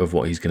video of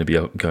what he's going to be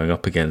going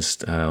up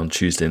against on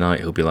Tuesday night,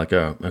 he'll be like,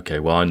 oh, okay,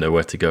 well, I know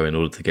where to go in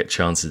order to get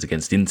chances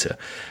against Inter.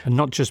 And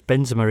not just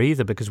Benzema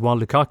either, because while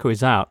Lukaku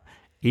is out,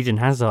 Eden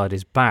Hazard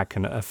is back,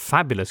 and a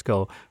fabulous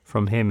goal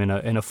from him in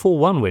a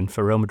 4-1 win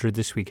for Real Madrid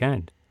this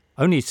weekend.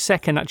 Only his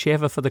second actually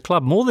ever for the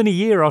club, more than a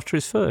year after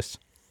his first.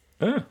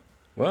 Oh,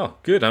 well,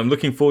 good. I'm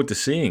looking forward to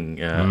seeing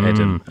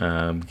Eden,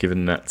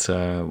 given that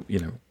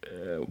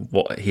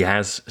what he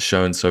has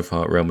shown so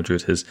far at Real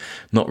Madrid has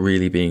not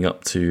really been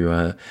up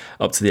to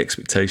the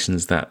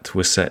expectations that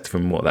were set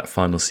from that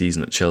final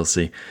season at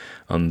Chelsea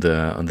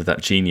under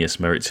that genius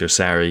Maurizio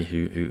Sarri,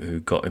 who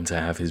got him to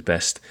have his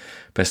best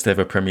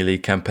ever Premier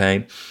League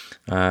campaign.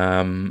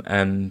 We'll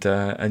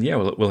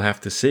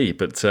have to see.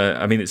 But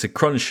it's a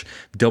crunch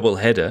double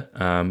header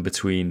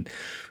between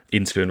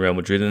Inter and Real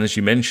Madrid. And as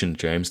you mentioned,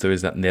 James, there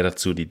is that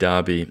Nerazzurri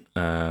derby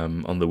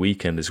on the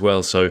weekend as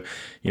well. So,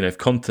 if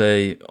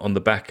Conte, on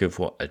the back of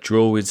a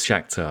draw with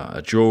Shakhtar,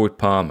 a draw with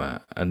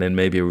Parma, and then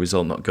maybe a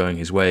result not going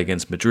his way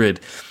against Madrid,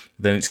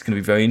 then it's going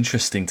to be very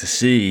interesting to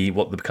see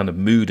what the kind of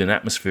mood and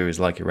atmosphere is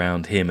like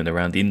around him and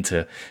around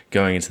Inter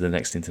going into the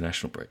next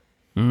international break.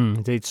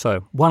 Indeed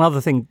so. One other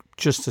thing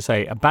just to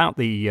say about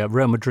the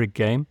Real Madrid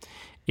game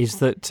is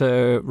that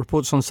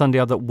reports on Sunday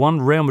are that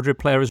one Real Madrid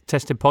player has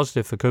tested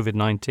positive for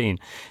COVID-19.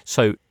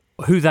 So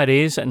who that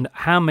is and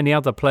how many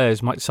other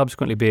players might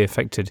subsequently be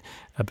affected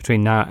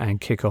between now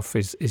and kickoff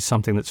is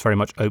something that's very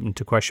much open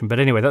to question. But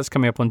anyway, that's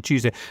coming up on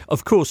Tuesday.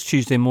 Of course,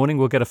 Tuesday morning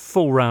we'll get a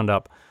full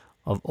roundup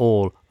of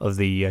all of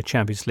the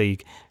Champions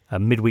League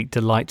midweek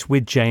delights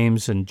with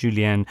James and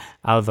Julian,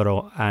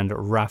 Alvaro and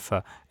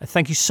Rafa.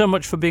 Thank you so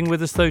much for being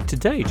with us, though,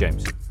 today,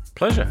 James.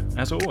 Pleasure,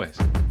 as always.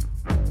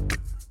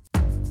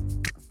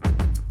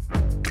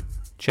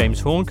 James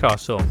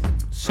Horncastle.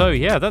 So,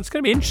 yeah, that's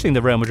going to be interesting,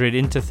 the Real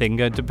Madrid-Inter thing,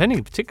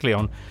 depending particularly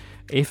on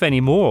if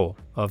any more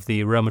of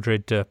the Real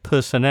Madrid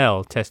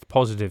personnel test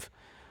positive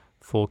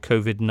for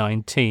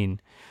COVID-19.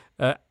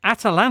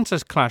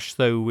 Atalanta's clash,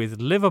 though,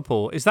 with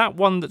Liverpool, is that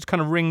one that's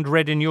kind of ringed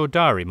red in your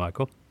diary,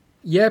 Michael?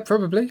 Yeah,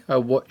 probably. I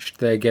watched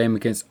their game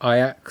against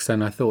Ajax,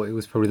 and I thought it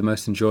was probably the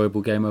most enjoyable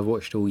game I've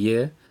watched all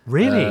year.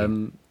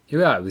 Really?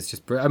 Yeah, it was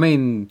just... I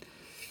mean,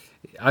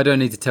 I don't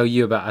need to tell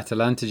you about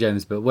Atalanta,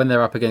 James, but when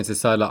they're up against a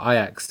side like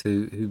Ajax,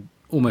 who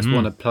almost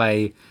want to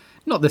play,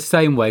 not the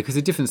same way, because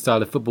a different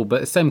style of football,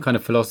 but the same kind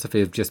of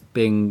philosophy of just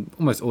being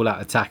almost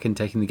all-out attack and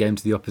taking the game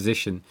to the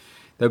opposition.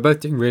 They're both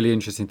doing really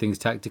interesting things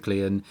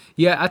tactically. And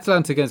yeah,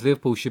 Atalanta against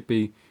Liverpool should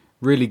be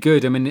really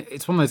good. I mean,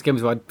 it's one of those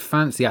games where I'd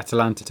fancy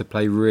Atalanta to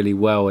play really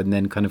well and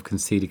then kind of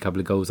concede a couple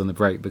of goals on the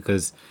break,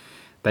 because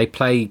they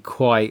play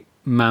quite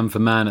man for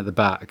man at the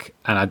back,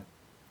 and I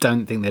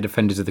don't think their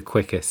defenders are the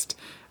quickest.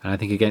 And I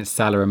think against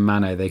Salah and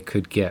Mane they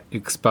could get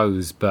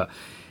exposed, but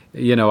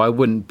I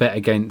wouldn't bet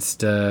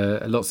against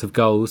lots of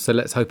goals, so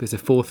let's hope it's a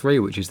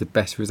 4-3, which is the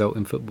best result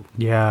in football.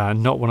 Yeah,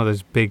 not one of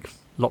those big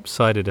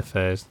lopsided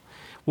affairs.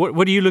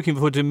 What are you looking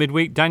forward to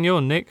midweek, Daniel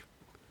and Nick?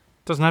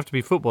 Doesn't have to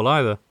be football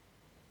either.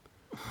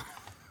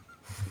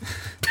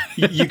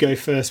 You go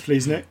first,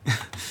 please, Nick.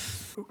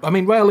 I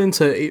mean, Real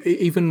Inter,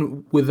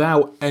 even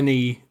without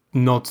any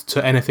nod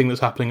to anything that's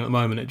happening at the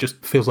moment, it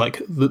just feels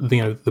like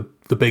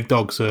the big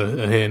dogs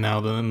are here now,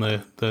 and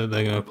they're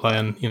going to play,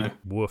 and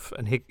Woof!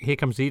 And here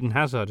comes Eden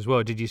Hazard as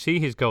well. Did you see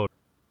his goal?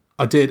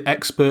 I did,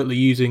 expertly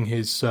using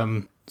his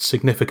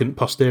significant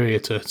posterior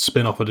to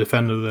spin off a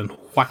defender, then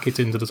whack it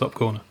into the top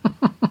corner.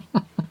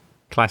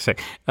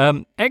 Classic.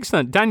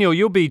 Excellent. Daniel,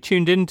 you'll be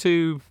tuned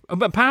into...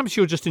 But perhaps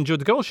you'll just enjoy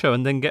the goal show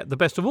and then get the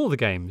best of all the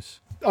games.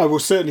 I will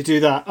certainly do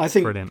that. I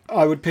think Brilliant.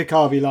 I would pick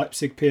RB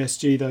Leipzig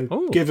PSG, though.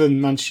 Ooh. Given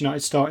Manchester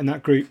United start in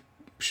that group,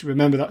 we should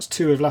remember that's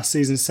 2 of last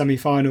season's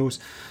semi-finals,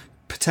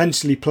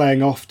 potentially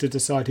playing off to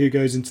decide who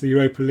goes into the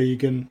Europa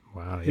League and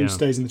who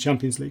stays in the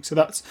Champions League. So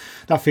that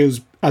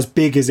feels as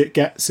big as it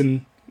gets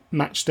in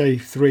match day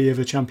 3 of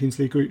a Champions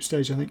League group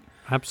stage, I think.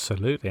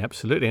 Absolutely.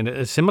 And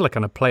a similar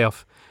kind of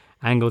playoff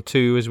angle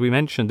too, as we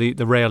mentioned,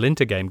 the Real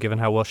Inter game, given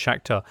how well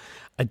Shakhtar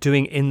are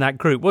doing in that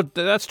group. Well,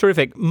 that's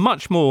terrific.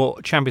 Much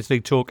more Champions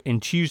League talk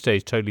in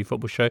Tuesday's Totally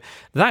Football Show.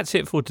 That's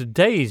it for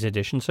today's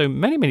edition. So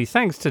many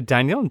thanks to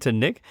Daniel and to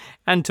Nick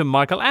and to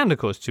Michael and, of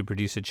course, to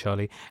producer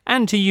Charlie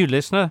and to you,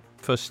 listener,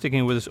 for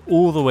sticking with us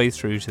all the way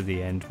through to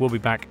the end. We'll be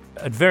back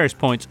at various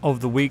points of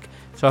the week,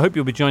 so I hope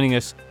you'll be joining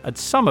us at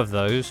some of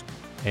those.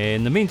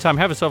 In the meantime,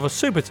 have yourself a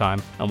super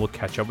time, and we'll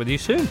catch up with you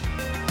soon.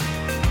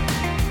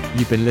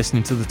 You've been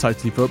listening to The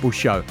Totally Football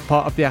Show,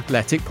 part of the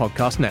Athletic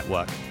Podcast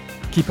Network.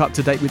 Keep up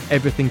to date with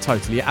everything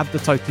Totally at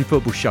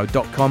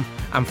thetotallyfootballshow.com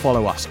and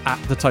follow us at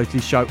The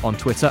Totally Show on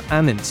Twitter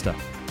and Insta.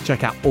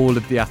 Check out all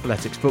of the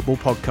Athletics football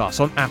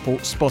podcasts on Apple,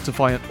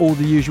 Spotify and all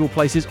the usual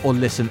places, or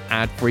listen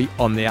ad-free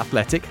on the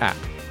Athletic app.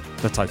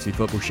 The Totally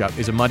Football Show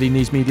is a Muddy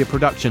Knees Media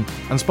production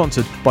and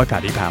sponsored by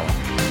Paddy Power.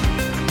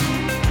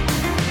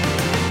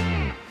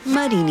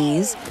 Muddy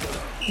Knees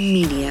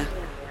Media.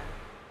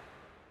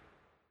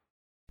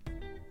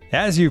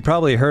 As you've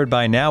probably heard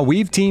by now,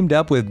 we've teamed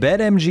up with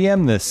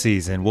BetMGM this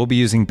season. We'll be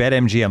using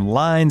BetMGM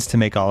lines to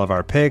make all of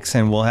our picks,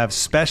 and we'll have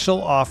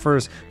special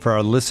offers for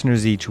our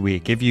listeners each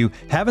week. If you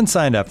haven't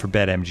signed up for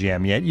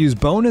BetMGM yet, use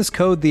bonus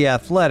code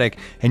THEATHLETIC,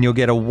 and you'll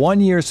get a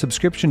 1-year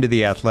subscription to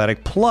The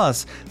Athletic,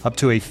 plus up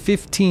to a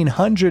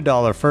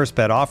 $1,500 first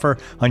bet offer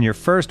on your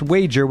first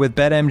wager with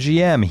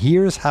BetMGM.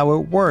 Here's how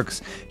it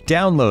works.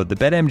 Download the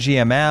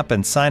BetMGM app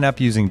and sign up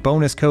using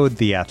bonus code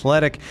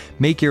THEATHLETIC.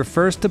 Make your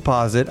first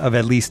deposit of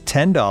at least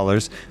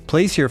 $10,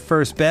 place your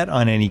first bet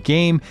on any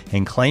game,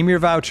 and claim your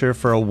voucher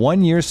for a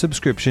 1-year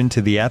subscription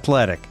to The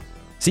Athletic.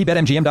 See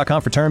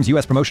BetMGM.com for terms.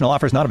 U.S. promotional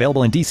offers not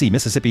available in D.C.,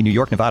 Mississippi, New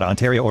York, Nevada,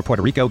 Ontario, or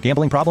Puerto Rico.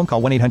 Gambling problem?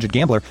 Call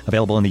 1-800-GAMBLER.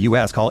 Available in the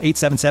U.S. Call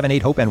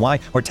 877-8-HOPE-NY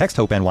or text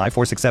HOPE-NY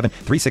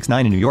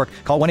 467-369 in New York.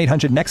 Call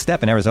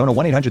 1-800-NEXT-STEP in Arizona.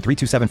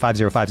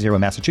 1-800-327-5050 in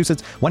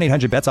Massachusetts.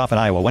 1-800-BETS-OFF in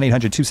Iowa.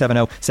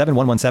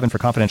 1-800-270-7117 for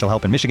confidential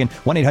help in Michigan.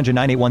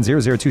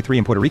 1-800-981-0023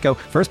 in Puerto Rico.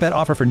 First bet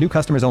offer for new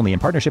customers only in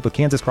partnership with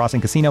Kansas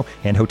Crossing Casino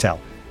and Hotel.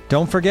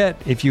 Don't forget,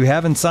 if you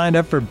haven't signed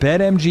up for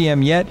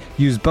BetMGM yet,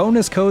 use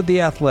bonus code The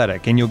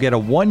Athletic, and you'll get a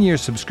 1-year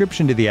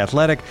subscription to The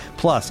Athletic,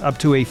 plus up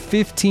to a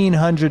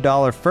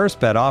 $1,500 first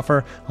bet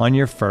offer on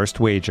your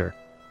first wager.